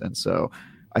things. And so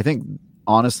I think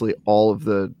honestly, all of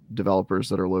the developers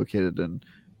that are located in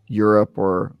Europe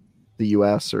or the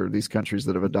US or these countries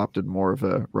that have adopted more of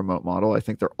a remote model, I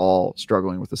think they're all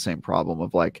struggling with the same problem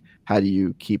of like, how do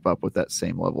you keep up with that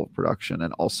same level of production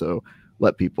and also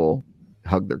let people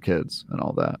hug their kids and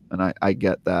all that? And I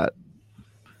get that.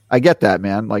 I get that,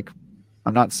 man. Like,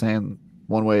 I'm not saying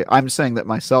one way. I'm saying that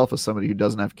myself, as somebody who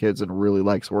doesn't have kids and really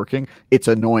likes working, it's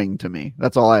annoying to me.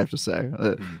 That's all I have to say.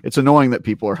 It's annoying that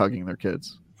people are hugging their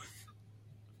kids.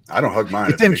 I don't hug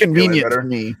mine. It's inconvenient to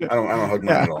me. I don't hug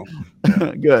mine at all.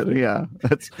 Yeah. Good. Yeah.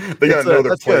 They got to know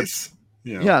their place.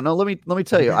 Yeah. No, let me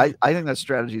tell you, I think that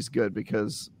strategy is good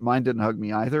because mine didn't hug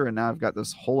me either. And now I've got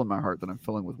this hole in my heart that I'm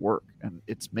filling with work, and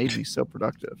it's made me so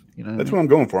productive. That's what I'm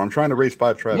going for. I'm trying to raise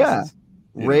 5 Travises. Yeah.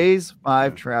 Raise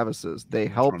 5 Travises. They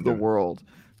help the world.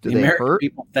 Do they hurt?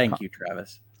 People, thank you,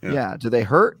 Travis. Yeah. Do they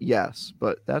hurt? Yes,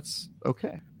 but that's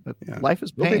okay. Life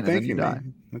is pain, and then you die.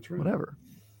 That's right. Whatever.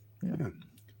 Yeah.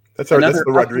 That's the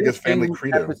Rodriguez family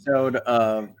credo. Episode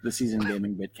of the Season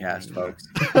Gaming Bitcast, folks.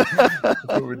 That's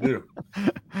what we do.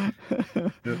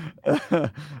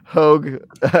 Hoeg,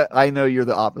 I know you're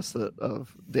the opposite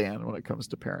of Dan when it comes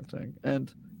to parenting,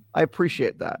 and I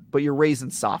appreciate that. But you're raising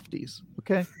softies,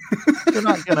 okay? You're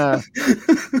not gonna,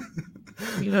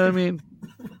 you know what I mean?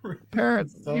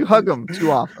 Parents, you hug them too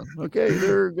often, okay?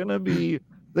 They're gonna be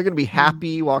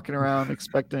happy walking around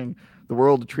expecting the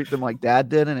world to treat them like Dad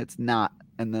did, and it's not.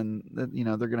 And then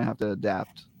they're gonna have to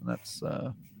adapt. And that's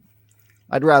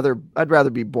I'd rather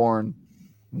be born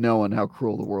knowing how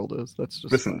cruel the world is. That's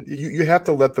just listen. You have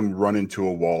to let them run into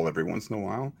a wall every once in a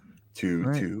while to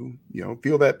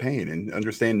feel that pain and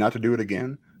understand not to do it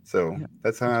again. So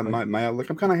that's how my outlook.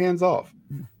 I'm kind of hands off.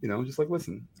 Just like,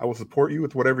 listen, I will support you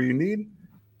with whatever you need,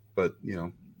 but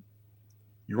you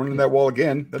run into that wall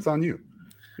again. That's on you.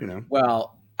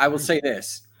 Well, I will say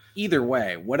this. Either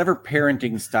way, whatever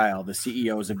parenting style the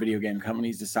CEOs of video game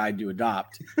companies decide to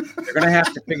adopt, they're going to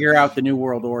have to figure out the new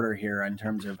world order here in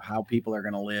terms of how people are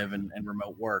going to live and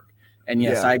remote work. And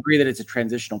yes, I agree that it's a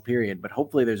transitional period, but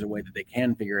hopefully there's a way that they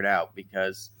can figure it out,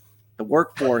 because the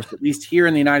workforce, at least here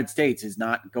in the United States, is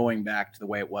not going back to the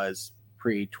way it was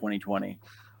pre-2020.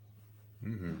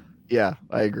 Mm-hmm. Yeah,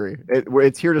 I agree.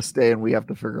 It's here to stay, and we have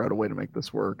to figure out a way to make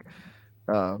this work.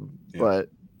 But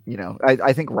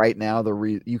I think right now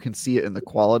you can see it in the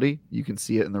quality, you can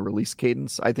see it in the release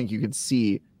cadence. I think you can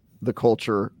see the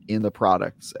culture in the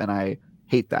products, and I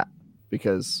hate that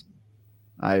because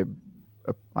I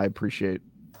appreciate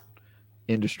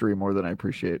industry more than I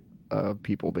appreciate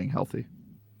people being healthy.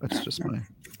 That's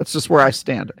just where I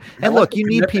stand. And look, you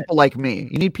need people like me.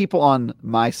 You need people on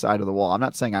my side of the wall. I'm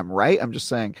not saying I'm right. I'm just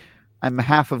saying I'm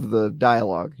half of the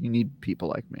dialogue. You need people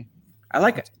like me. I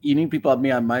like it. You need people like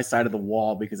me on my side of the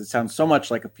wall because it sounds so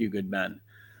much like A Few Good Men.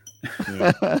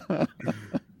 Yeah.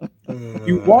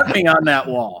 You want me on that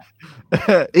wall.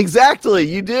 Exactly.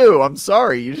 You do. I'm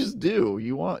sorry. You just do.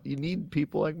 You need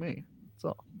people like me. That's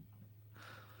all.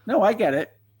 No, I get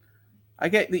it. I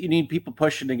get that you need people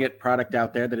pushing to get product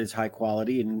out there that is high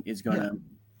quality and is going to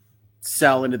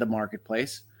sell into the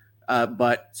marketplace.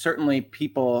 But certainly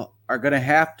people are going to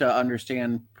have to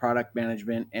understand product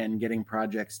management and getting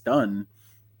projects done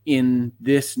in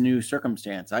this new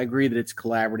circumstance. I agree that it's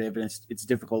collaborative and it's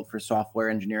difficult for software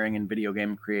engineering and video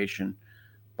game creation,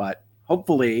 but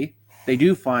hopefully they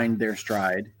do find their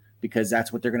stride, because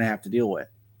that's what they're going to have to deal with.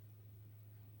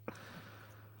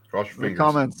 The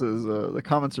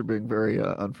comments are being very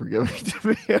unforgiving to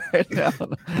me right now.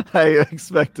 I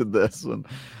expected this, and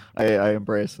I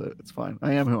embrace it. It's fine.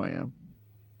 I am who I am.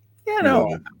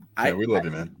 Yeah, we love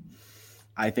you, man.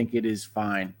 I think it is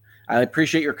fine. I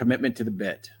appreciate your commitment to the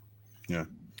bit. Yeah.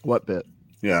 What bit?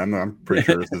 Yeah, I'm pretty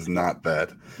sure this is not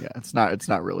bad. Yeah, it's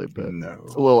not really a bit. No.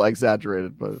 It's a little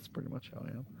exaggerated, but it's pretty much how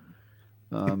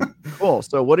I am. Cool.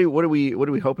 So what are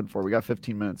we hoping for? We got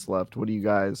 15 minutes left. What do you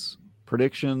guys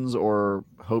predictions or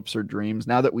hopes or dreams?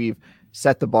 Now that we've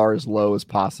set the bar as low as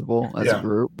possible as a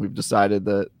group, we've decided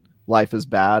that life is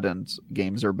bad and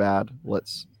games are bad.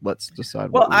 Let's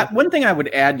decide. Well, one thing I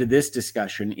would add to this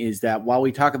discussion is that while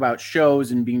we talk about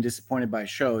shows and being disappointed by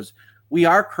shows, we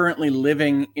are currently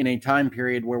living in a time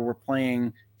period where we're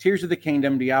playing Tears of the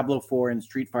Kingdom, Diablo 4, and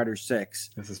Street Fighter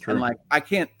 6. This is true. And I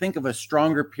can't think of a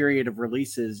stronger period of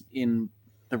releases in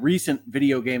the recent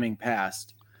video gaming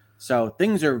past. So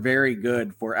things are very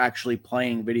good for actually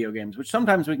playing video games, which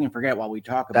sometimes we can forget while we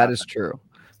talk about. That is true.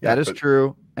 That is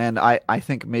true. And I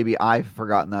think maybe I've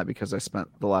forgotten that because I spent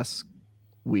the last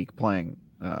week playing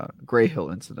Grey Hill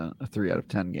Incident, a 3 out of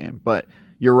 10 game. But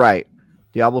you're right.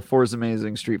 Diablo 4 is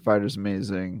amazing. Street Fighter is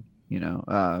amazing.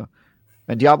 And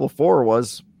Diablo 4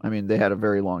 was, they had a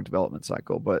very long development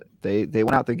cycle, but they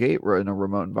went out the gate in a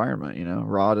remote environment.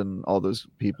 Rod and all those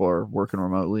people are working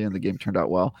remotely, and the game turned out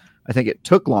well. I think it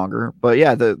took longer, but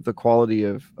yeah, the quality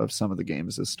of some of the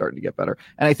games is starting to get better,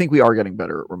 and I think we are getting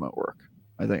better at remote work.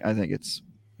 I think it's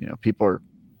people are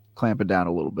clamping down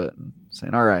a little bit and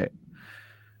saying, all right,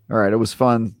 it was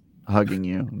fun hugging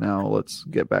you. Now let's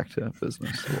get back to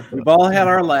business. We've all had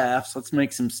our laughs. Let's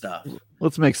make some stuff.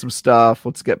 Let's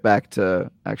get back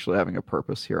to actually having a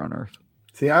purpose here on Earth.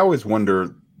 See, I always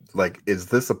wonder, is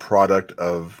this a product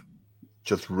of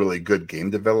just really good game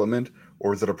development,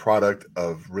 or is it a product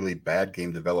of really bad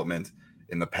game development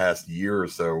in the past year or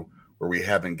so, where we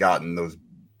haven't gotten those,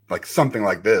 something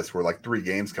like this, where 3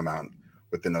 games come out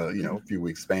within a few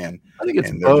weeks span? I think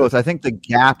it's both. I think the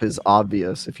gap is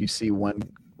obvious if you see when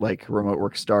remote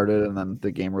work started and then the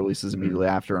game releases immediately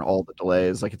after, and all the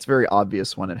delays. It's very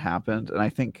obvious when it happened. And I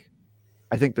think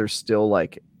there's still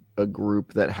a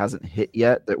group that hasn't hit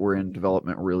yet, that were in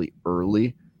development really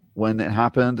early when it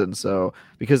happened. And so,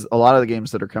 because a lot of the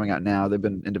games that are coming out now, they've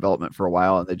been in development for a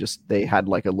while, and they had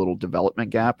like a little development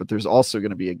gap, but there's also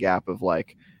going to be a gap of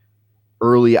like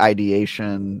early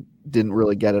ideation, didn't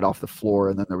really get it off the floor,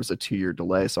 and then there was a 2-year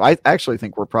delay. So I actually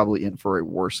think we're probably in for a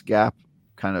worse gap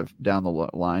kind of down the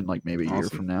line, like maybe a year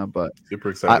from now. But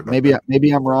super excited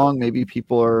maybe I'm wrong. Maybe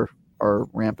people are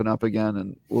ramping up again,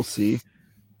 and we'll see.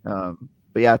 But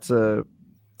yeah,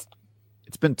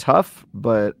 it's been tough,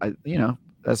 but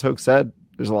as Hoeg said,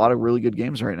 there's a lot of really good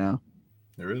games right now.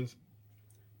 There is.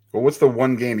 Well, what's the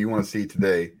one game you want to see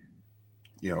today?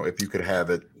 If you could have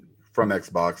it from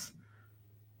Xbox,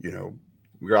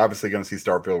 we're obviously going to see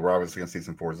Starfield. We're obviously going to see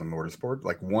some Forza Motorsport.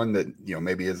 Like one that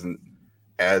maybe isn't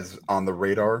as on the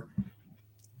radar.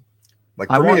 Like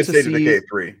for me, it's State of Decay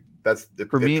 3. That's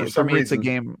for me. It's a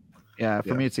game. Yeah,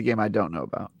 for me, it's a game I don't know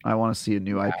about. I want to see a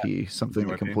new IP, something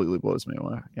that completely blows me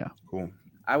away. Yeah, cool.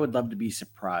 I would love to be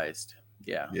surprised.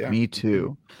 Yeah, me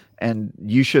too. And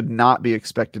you should not be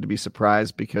expected to be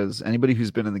surprised, because anybody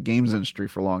who's been in the games industry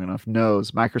for long enough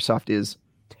knows Microsoft is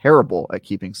terrible at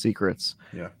keeping secrets.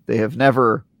 Yeah, they have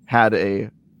never had a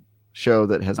show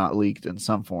that has not leaked in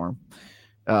some form.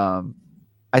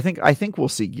 I think we'll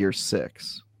see Gear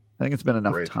 6. I think it's been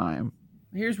enough time.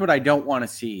 Here's what I don't want to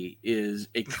see is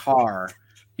a car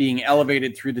being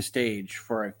elevated through the stage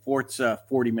for a Forza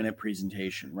 40-minute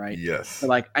presentation, right? Yes. So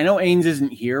like, I know Ains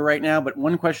isn't here right now, but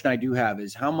one question I do have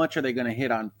is how much are they going to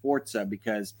hit on Forza?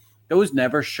 Because those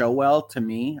never show well to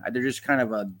me. They're just kind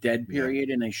of a dead period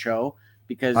in a show,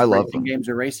 because racing games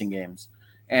are racing games.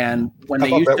 And when they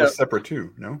used that was separate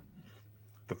too, no?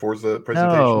 The Forza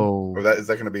presentation? No. Or is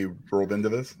that going to be rolled into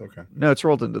this? Okay. No, it's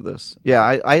rolled into this.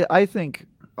 Yeah, I think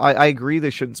I agree they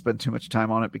shouldn't spend too much time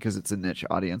on it because it's a niche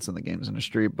audience in the games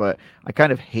industry, but I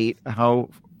kind of hate how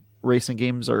racing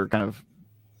games are kind of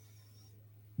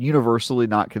universally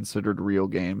not considered real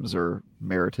games or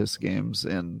meritorious games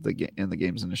in the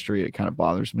games industry. It kind of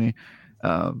bothers me.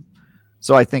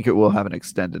 So I think it will have an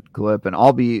extended clip, and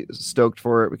I'll be stoked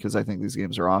for it because I think these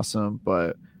games are awesome,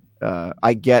 but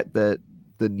I get that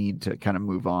the need to kind of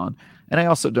move on. And I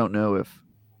also don't know if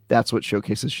that's what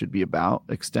showcases should be about,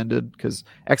 extended, because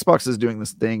Xbox is doing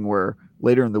this thing where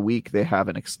later in the week they have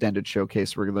an extended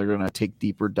showcase where they're going to take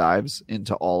deeper dives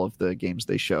into all of the games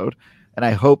they showed. And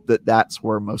I hope that that's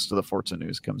where most of the Forza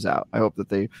news comes out. I hope that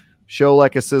they show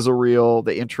like a sizzle reel,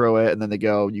 they intro it, and then they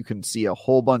go, you can see a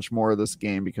whole bunch more of this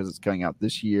game because it's coming out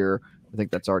this year. I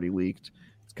think that's already leaked.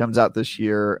 It comes out this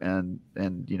year, and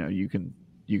you can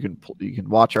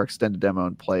watch our extended demo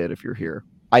and play it if you're here.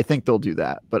 I think they'll do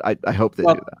that, but I hope they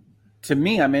do that. To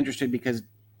me, I'm interested because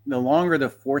the longer the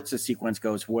Forza sequence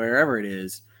goes, wherever it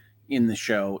is in the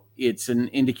show, it's an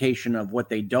indication of what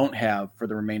they don't have for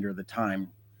the remainder of the time.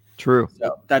 True.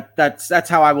 So that's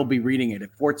how I will be reading it.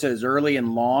 If Forza is early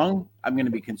and long, I'm going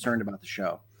to be concerned about the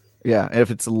show. Yeah, and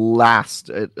if it's last,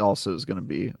 it also is going to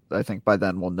be. I think by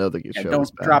then we'll know the show.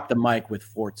 Don't drop the mic with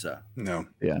Forza. No.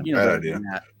 Yeah. Bad idea.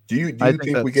 Do you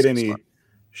think we get any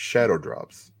shadow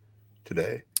drops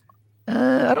today?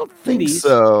 I don't think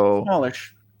so.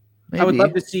 Smallish. Maybe. I would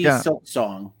love to see Silk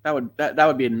Song. That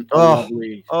would be a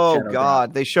lovely. Oh God,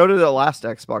 drop. They showed it at the last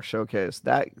Xbox showcase.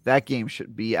 That game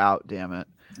should be out. Damn it!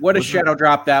 What a shadow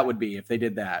drop that would be if they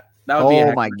did that. That would be.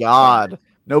 Oh my God!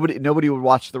 Nobody would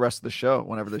watch the rest of the show.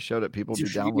 Whenever they showed it, people would be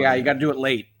downloading. Yeah, you got to do it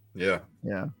late. Yeah.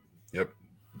 Yeah. Yep.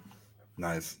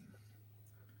 Nice.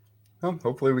 Well,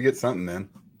 hopefully we get something then,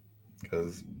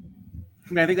 because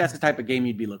I think that's the type of game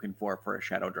you'd be looking for a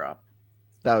shadow drop.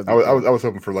 That would be I was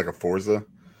hoping for like a Forza.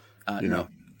 No.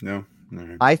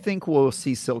 Right. I think we'll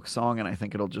see Silk Song, and I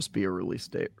think it'll just be a release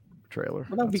date trailer.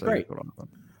 Well, that would be great.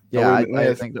 Yeah,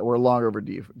 I think that we're long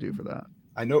overdue for that.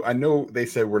 I know they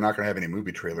said we're not going to have any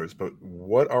movie trailers, but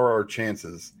what are our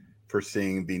chances for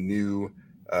seeing the new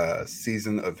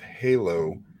season of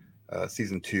Halo,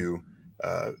 season 2?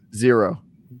 0.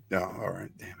 No, all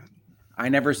right, damn it. I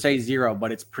never say 0,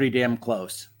 but it's pretty damn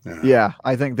close. Yeah,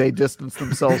 I think they distance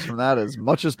themselves from that as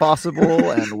much as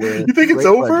possible. And with you think it's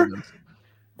over?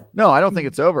 No, I don't think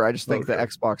it's over. I just think the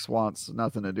Xbox wants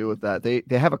nothing to do with that. They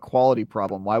have a quality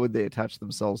problem. Why would they attach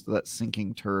themselves to that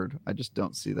sinking turd? I just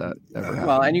don't see that ever happening.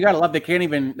 Well, and you gotta love they can't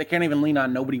even lean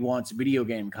on nobody wants video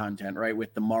game content, right?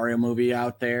 With the Mario movie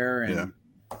out there and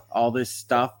all this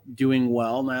stuff doing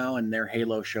well now, and their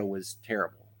Halo show was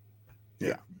terrible.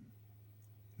 Yeah.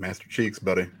 Master Cheeks,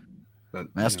 buddy.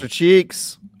 Master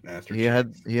Cheeks. Master he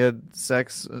had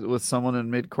sex with someone in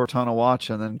mid Cortana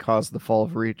watch and then caused the fall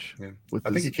of Reach. Yeah.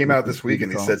 I think he came out this week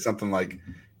and he said something like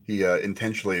he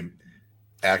intentionally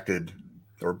acted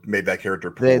or made that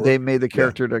character poor. They made the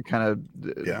character to kind of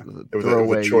it was throw a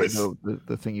away choice.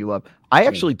 The thing you love. I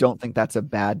actually don't think that's a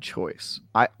bad choice.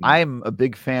 I'm a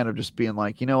big fan of just being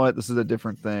like, you know what, this is a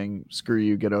different thing. Screw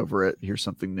you, get over it. Here's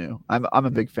something new. I'm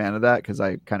a big fan of that because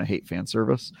I kind of hate fan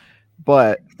service.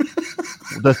 But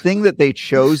the thing that they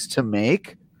chose to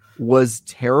make was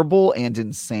terrible and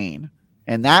insane.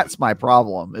 And that's my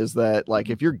problem, is that like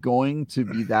if you're going to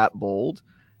be that bold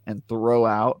and throw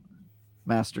out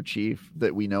Master Chief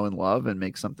that we know and love and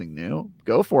make something new,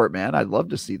 go for it, man. I'd love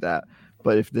to see that.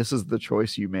 But if this is the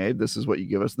choice you made, this is what you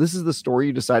give us, this is the story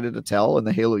you decided to tell in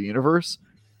the Halo universe,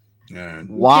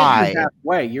 why?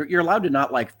 Halfway. You're allowed to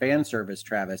not like fan service,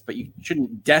 Travis, but you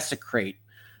shouldn't desecrate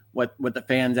what the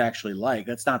fans actually like.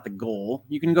 That's not the goal.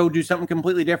 You can go do something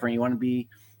completely different. You want to be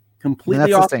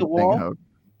completely off the wall? Thing,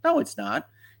 no, it's not.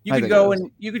 You could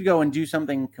go and do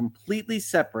something completely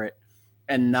separate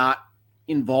and not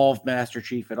involve Master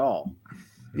Chief at all.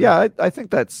 Yeah, I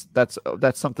think that's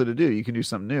something to do. You can do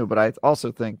something new, but I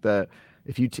also think that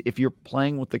if you're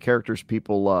playing with the characters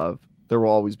people love, there will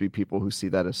always be people who see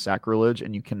that as sacrilege,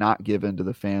 and you cannot give in to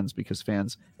the fans, because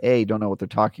fans A, don't know what they're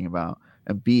talking about,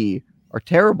 and B, are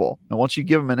terrible. And once you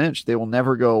give them an inch, they will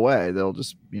never go away. They'll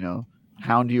just,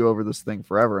 hound you over this thing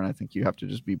forever. And I think you have to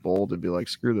just be bold and be like,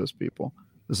 screw those people.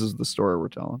 This is the story we're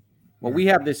telling. Well, we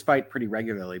have this fight pretty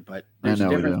regularly, but there's a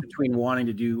difference between wanting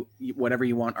to do whatever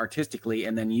you want artistically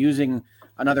and then using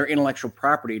another intellectual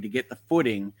property to get the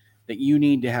footing that you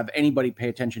need to have anybody pay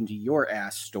attention to your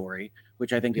ass story,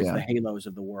 which I think is the Halos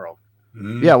of the world.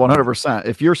 Yeah, 100%.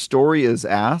 If your story is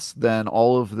ass, then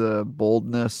all of the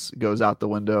boldness goes out the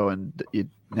window, and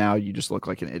now you just look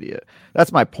like an idiot.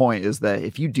 That's my point, is that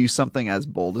if you do something as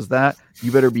bold as that,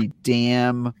 you better be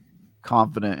damn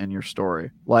confident in your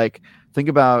story. Like, think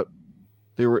about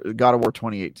God of War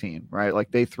 2018, right?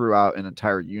 Like, they threw out an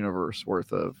entire universe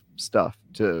worth of stuff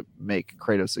to make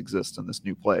Kratos exist in this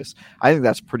new place. I think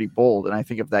that's pretty bold, and I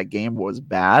think if that game was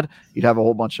bad, you'd have a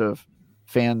whole bunch of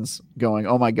fans going,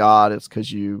 oh my God, it's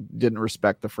because you didn't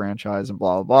respect the franchise and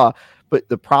blah, blah, blah. But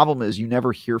the problem is you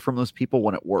never hear from those people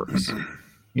when it works.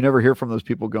 You never hear from those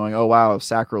people going, oh wow,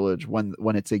 sacrilege, when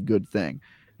it's a good thing.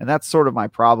 And that's sort of my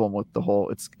problem with the whole,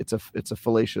 it's a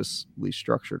fallaciously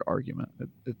structured argument.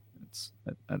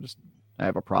 I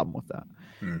have a problem with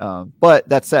that. But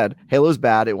that said, Halo's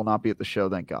bad. It will not be at the show,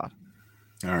 thank God.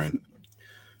 All right.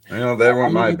 That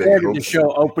weren't my big hopes. The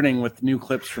show opening with new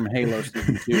clips from Halo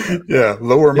Season 2. Yeah,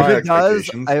 lower my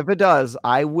expectations. If it does,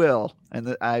 I will,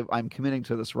 and I'm committing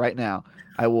to this right now.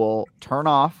 I will turn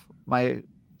off my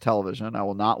television. I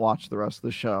will not watch the rest of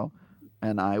the show,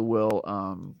 and I will.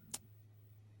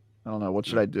 I don't know. What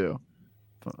should I do?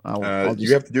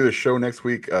 You have to do a show next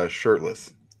week,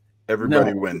 shirtless.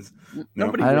 Everybody wins.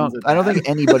 No? I don't think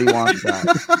anybody wants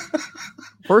that.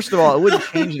 First of all, it wouldn't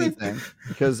change anything,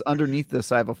 because underneath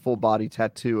this, I have a full body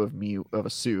tattoo of a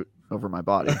suit over my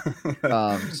body,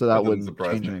 so that wouldn't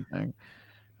change anything.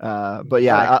 But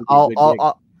yeah,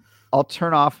 I'll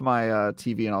turn off my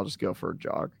TV and I'll just go for a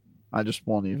jog. I just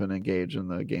won't even engage in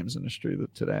the games industry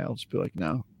today. I'll just be like,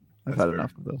 no, I've had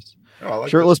enough of this.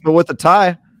 Shirtless, but with a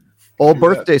tie, old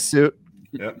birthday suit.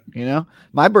 Yep.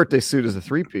 My birthday suit is a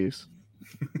 3-piece.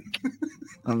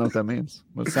 I don't know what that means,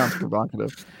 but it sounds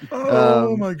provocative.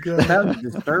 Oh my God. It sounds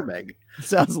disturbing. It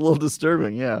sounds a little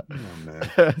disturbing, yeah. Oh, man.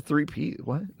 3-piece,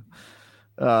 what?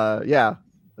 Yeah,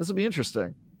 this will be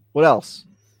interesting. What else?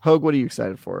 Hoeg, what are you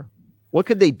excited for? What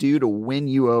could they do to win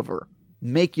you over?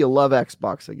 Make you love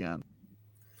Xbox again?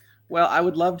 Well, I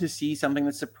would love to see something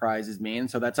that surprises me, and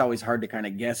so that's always hard to kind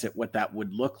of guess at what that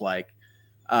would look like.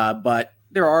 But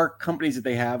there are companies that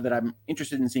they have that I'm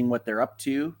interested in seeing what they're up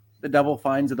to. The Double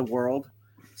Fines of the world.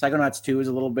 Psychonauts 2 is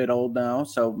a little bit old now,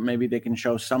 so maybe they can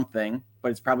show something, but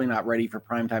it's probably not ready for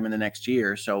prime time in the next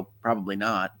year, so probably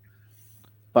not.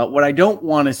 But what I don't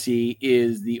want to see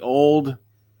is the old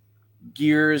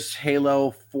Gears,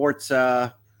 Halo,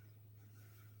 Forza,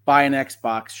 buy an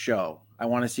Xbox show. I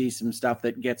want to see some stuff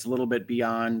that gets a little bit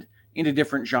beyond, into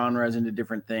different genres, into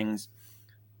different things.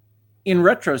 In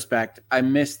retrospect, I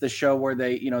miss the show where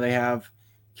they have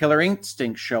Killer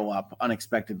Instinct show up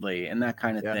unexpectedly and that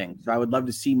kind of thing. So I would love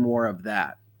to see more of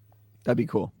that. That'd be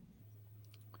cool.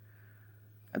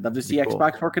 I'd love to see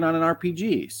Xbox working on an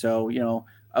RPG. So,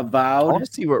 Avowed. I want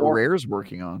to see what Rare's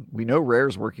working on. We know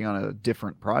Rare's working on a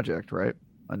different project, right?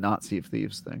 A not Sea of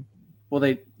Thieves thing. Well,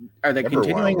 are they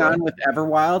continuing on with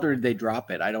Everwild, or did they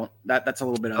drop it? That's a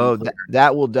little bit unclear.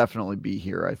 That will definitely be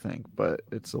here, I think, but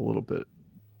it's a little bit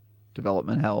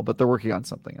development hell, but they're working on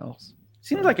something else.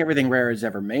 Seems like everything Rare has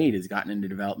ever made has gotten into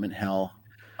development hell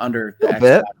under the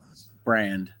Xbox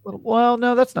brand. Well,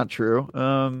 no, that's not true.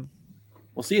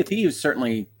 Well, Sea of Thieves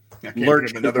certainly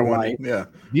lurched another one. Light. Yeah.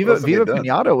 Viva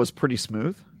Pinata was pretty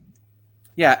smooth.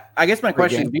 Yeah, I guess my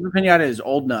question is, Viva Pinata is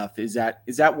old enough. Is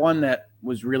that one that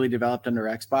was really developed under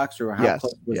Xbox, or how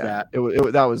close was that?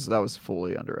 That was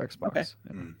fully under Xbox. Okay.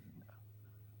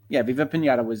 Yeah, Viva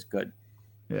Pinata was good.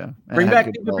 Yeah, bring back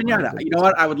Viva Pinata. You know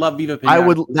what? I would love Viva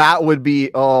Pinata. That would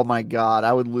be. Oh my god,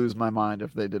 I would lose my mind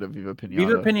if they did a Viva Pinata.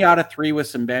 Viva Pinata 3 with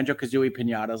some Banjo-Kazooie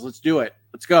pinatas. Let's do it.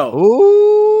 Let's go.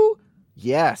 Ooh,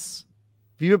 yes.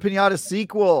 Viva Pinata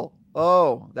sequel.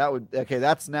 Oh,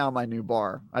 that's now my new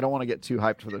bar. I don't want to get too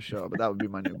hyped for the show, but that would be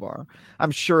my new bar.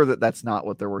 I'm sure that's not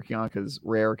what they're working on, because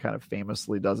Rare kind of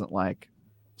famously doesn't like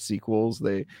sequels.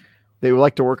 They would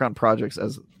like to work on projects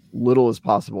as little as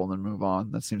possible and then move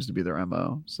on. That seems to be their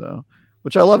MO. So,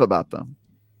 which I love about them.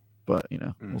 But,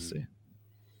 we'll see.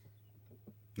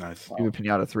 Nice. Viva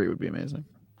Pinata 3 would be amazing.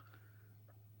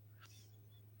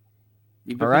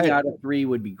 Viva Pinata 3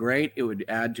 would be great. It would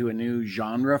add to a new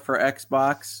genre for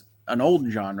Xbox, an old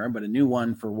genre, but a new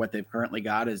one for what they've currently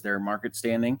got as their market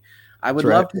standing. I would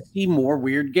love to see more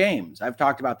weird games. I've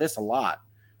talked about this a lot,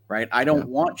 right? I don't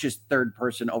want just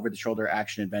third-person over-the-shoulder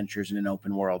action adventures in an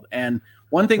open world. And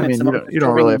one thing you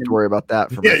don't really have to worry about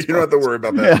that. You don't have to worry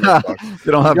about that.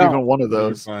 You don't have even one of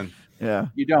those. Yeah,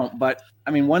 you don't. But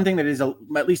I mean, one thing that is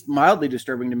at least mildly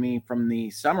disturbing to me from the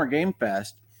Summer Game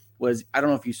Fest was, I don't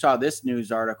know if you saw this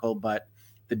news article, but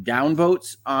the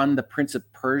downvotes on the Prince of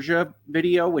Persia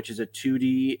video, which is a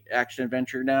 2D action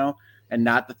adventure now, and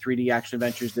not the 3D action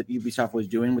adventures that Ubisoft was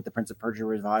doing with the Prince of Persia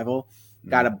Revival,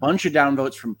 got a bunch of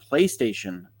downvotes from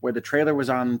PlayStation, where the trailer was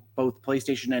on both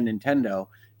PlayStation and Nintendo.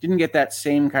 Didn't get that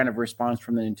same kind of response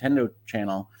from the Nintendo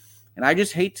channel. And I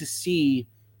just hate to see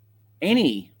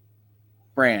any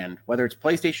brand, whether it's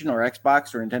PlayStation or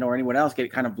Xbox or Nintendo or anyone else,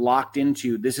 get kind of locked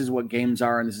into, this is what games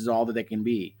are and this is all that they can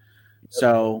be.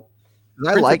 So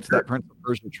I liked that Prince of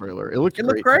Persia trailer. It looked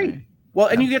great. Well,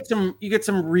 and you get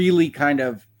some really kind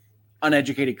of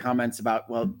uneducated comments about,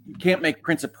 well, you can't make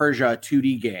Prince of Persia a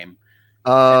 2D game.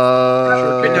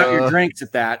 Spitting out your drinks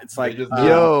at that. It's like,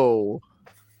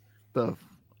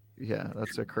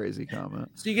 that's a crazy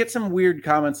comment. So you get some weird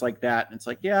comments like that, and it's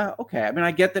like, yeah, okay. I mean,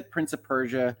 I get that Prince of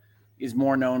Persia is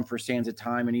more known for Sands of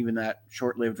Time and even that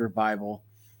short-lived revival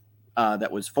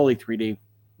that was fully 3D,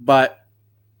 but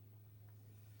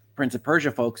Prince of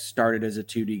Persia, folks, started as a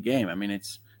 2D game. I mean,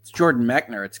 it's Jordan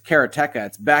Mechner, it's Karateka,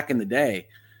 it's back in the day.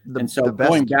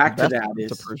 Going back to that is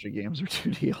the Persia games are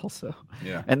 2D also.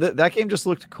 Yeah. And that game just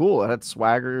looked cool. It had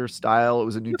swagger, style. It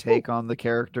was a new take on the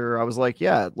character. I was like,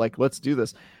 yeah, like, let's do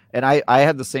this. And I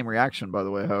had the same reaction, by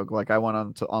the way, Hoeg. Like, I went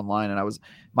on to online, and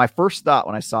my first thought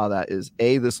when I saw that is,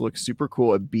 A, this looks super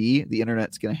cool. And B, the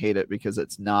internet's going to hate it because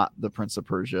it's not the Prince of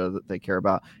Persia that they care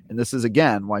about. And this is,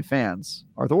 again, why fans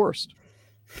are the worst.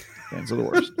 Fans are the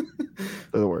worst.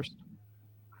 They're the worst.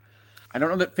 I don't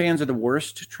know that fans are the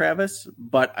worst, Travis,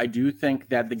 but I do think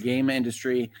that the game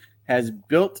industry has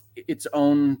built its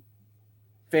own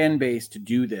fan base to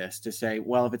do this, to say,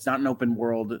 well, if it's not an open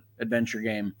world adventure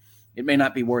game, it may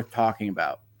not be worth talking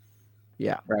about.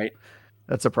 Yeah. Right.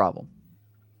 That's a problem.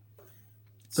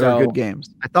 They're good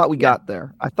games. I thought we got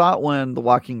there. I thought when The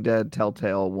Walking Dead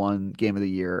Telltale won Game of the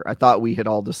Year, I thought we had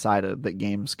all decided that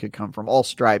games could come from all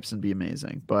stripes and be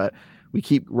amazing, but we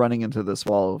keep running into this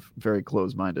wall of very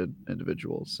closed-minded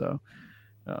individuals. So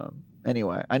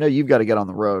anyway, I know you've got to get on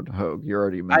the road, Hoeg. You're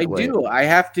already late. Do. I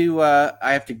have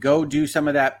to go do some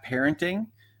of that parenting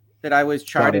that I was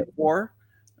chided for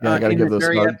in the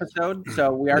very episode.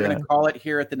 So we are going to call it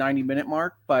here at the 90-minute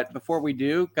mark. But before we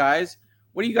do, guys,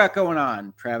 what do you got going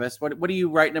on, Travis? What are you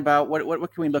writing about? What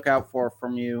can we look out for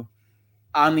from you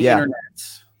on the internet?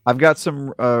 I've got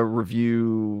some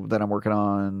review that I'm working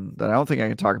on that I don't think I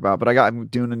can talk about, but I'm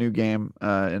doing a new game,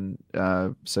 I'm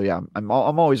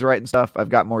always writing stuff. I've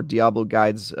got more Diablo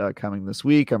guides coming this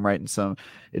week. I'm writing some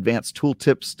advanced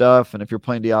tooltip stuff, and if you're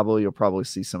playing Diablo, you'll probably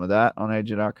see some of that on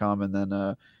AJ.com. And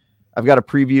then I've got a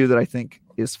preview that I think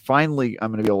is finally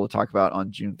I'm going to be able to talk about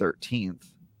on June 13th,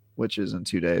 which is in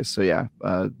 2 days. So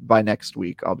by next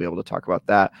week, I'll be able to talk about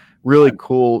that. Really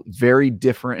cool, very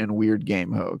different and weird game,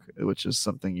 Hoeg, which is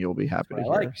something you'll be happy to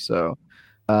hear. So,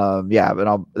 but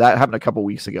that happened a couple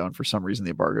weeks ago, and for some reason the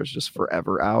embargo is just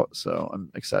forever out. So I'm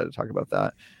excited to talk about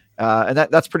that. And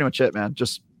that's pretty much it, man.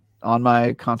 Just on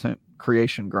my content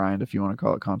creation grind, if you want to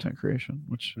call it content creation,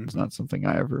 which is not something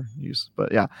I ever use.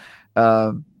 But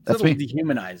that's me.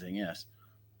 Dehumanizing, yes.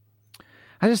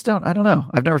 I don't know.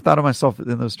 I've never thought of myself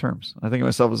in those terms. I think of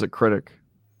myself as a critic.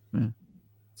 Yeah.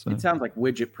 So. It sounds like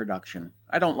widget production.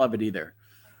 I don't love it either.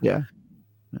 Yeah.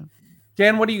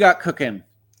 Dan, what do you got cooking?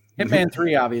 Hitman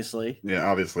 3, obviously. Yeah,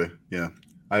 obviously. Yeah.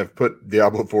 I have put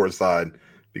Diablo 4 aside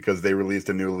because they released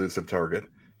a new elusive target.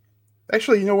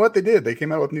 Actually, you know what they did? They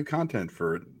came out with new content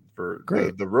for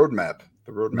the roadmap.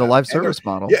 The live service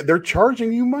model. Yeah, they're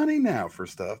charging you money now for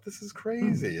stuff. This is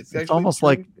crazy. It's almost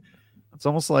like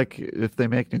if they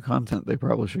make new content, they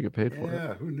probably should get paid for it.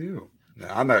 Yeah, who knew? No,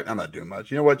 I'm not doing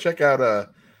much. You know what? Check out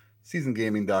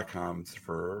seasongaming.com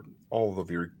for all of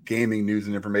your gaming news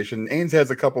and information. Ains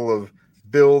has a couple of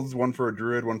builds, one for a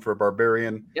druid, one for a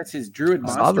barbarian. Yes, his druid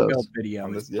monster build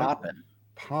video is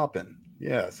popping.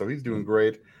 Yeah, so he's doing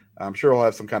great. I'm sure he'll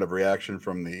have some kind of reaction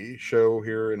from the show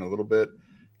here in a little bit,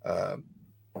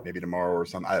 maybe tomorrow or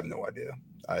something. I have no idea.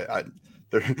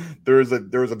 There is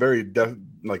a very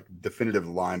definitive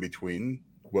line between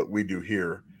what we do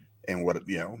here and what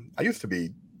I used to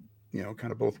be,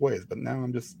 kind of both ways, but now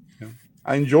I'm just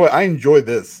I enjoy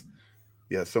this,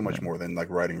 so much more than like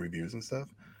writing reviews and stuff,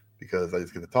 because I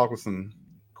just get to talk with some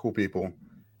cool people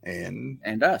and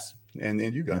us and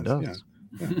you guys. Yeah,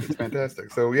 it's fantastic.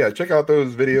 So check out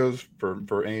those videos for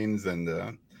Ains, and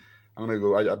I'm gonna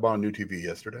go. I bought a new TV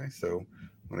yesterday, so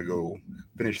I'm gonna go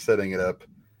finish setting it up,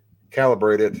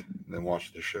 calibrate it, and then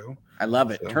watch the show. I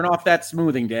love it. So, turn off that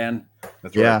smoothing, Dan.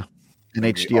 That's right. Yeah, in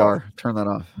HDR. Turn that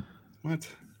off. What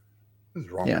is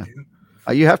wrong with you?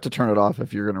 You have to turn it off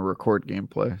if you're going to record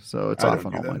gameplay. So it's off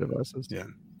on all my devices. Yeah.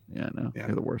 No, you're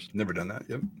the worst. Never done that.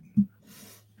 Yep.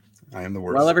 I am the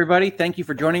worst. Well, everybody, thank you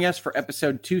for joining us for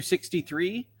episode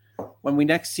 263. When we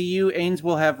next see you, Ains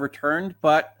will have returned,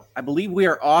 but I believe we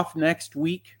are off next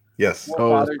week. Yes.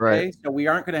 Father's Day, so we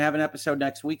aren't going to have an episode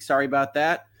next week. Sorry about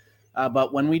that.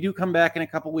 But when we do come back in a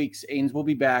couple weeks, Ains will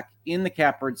be back in the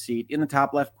catbird seat in the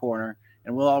top left corner,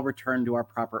 and we'll all return to our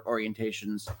proper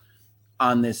orientations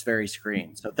on this very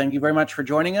screen. So thank you very much for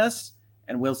joining us,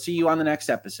 and we'll see you on the next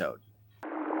episode.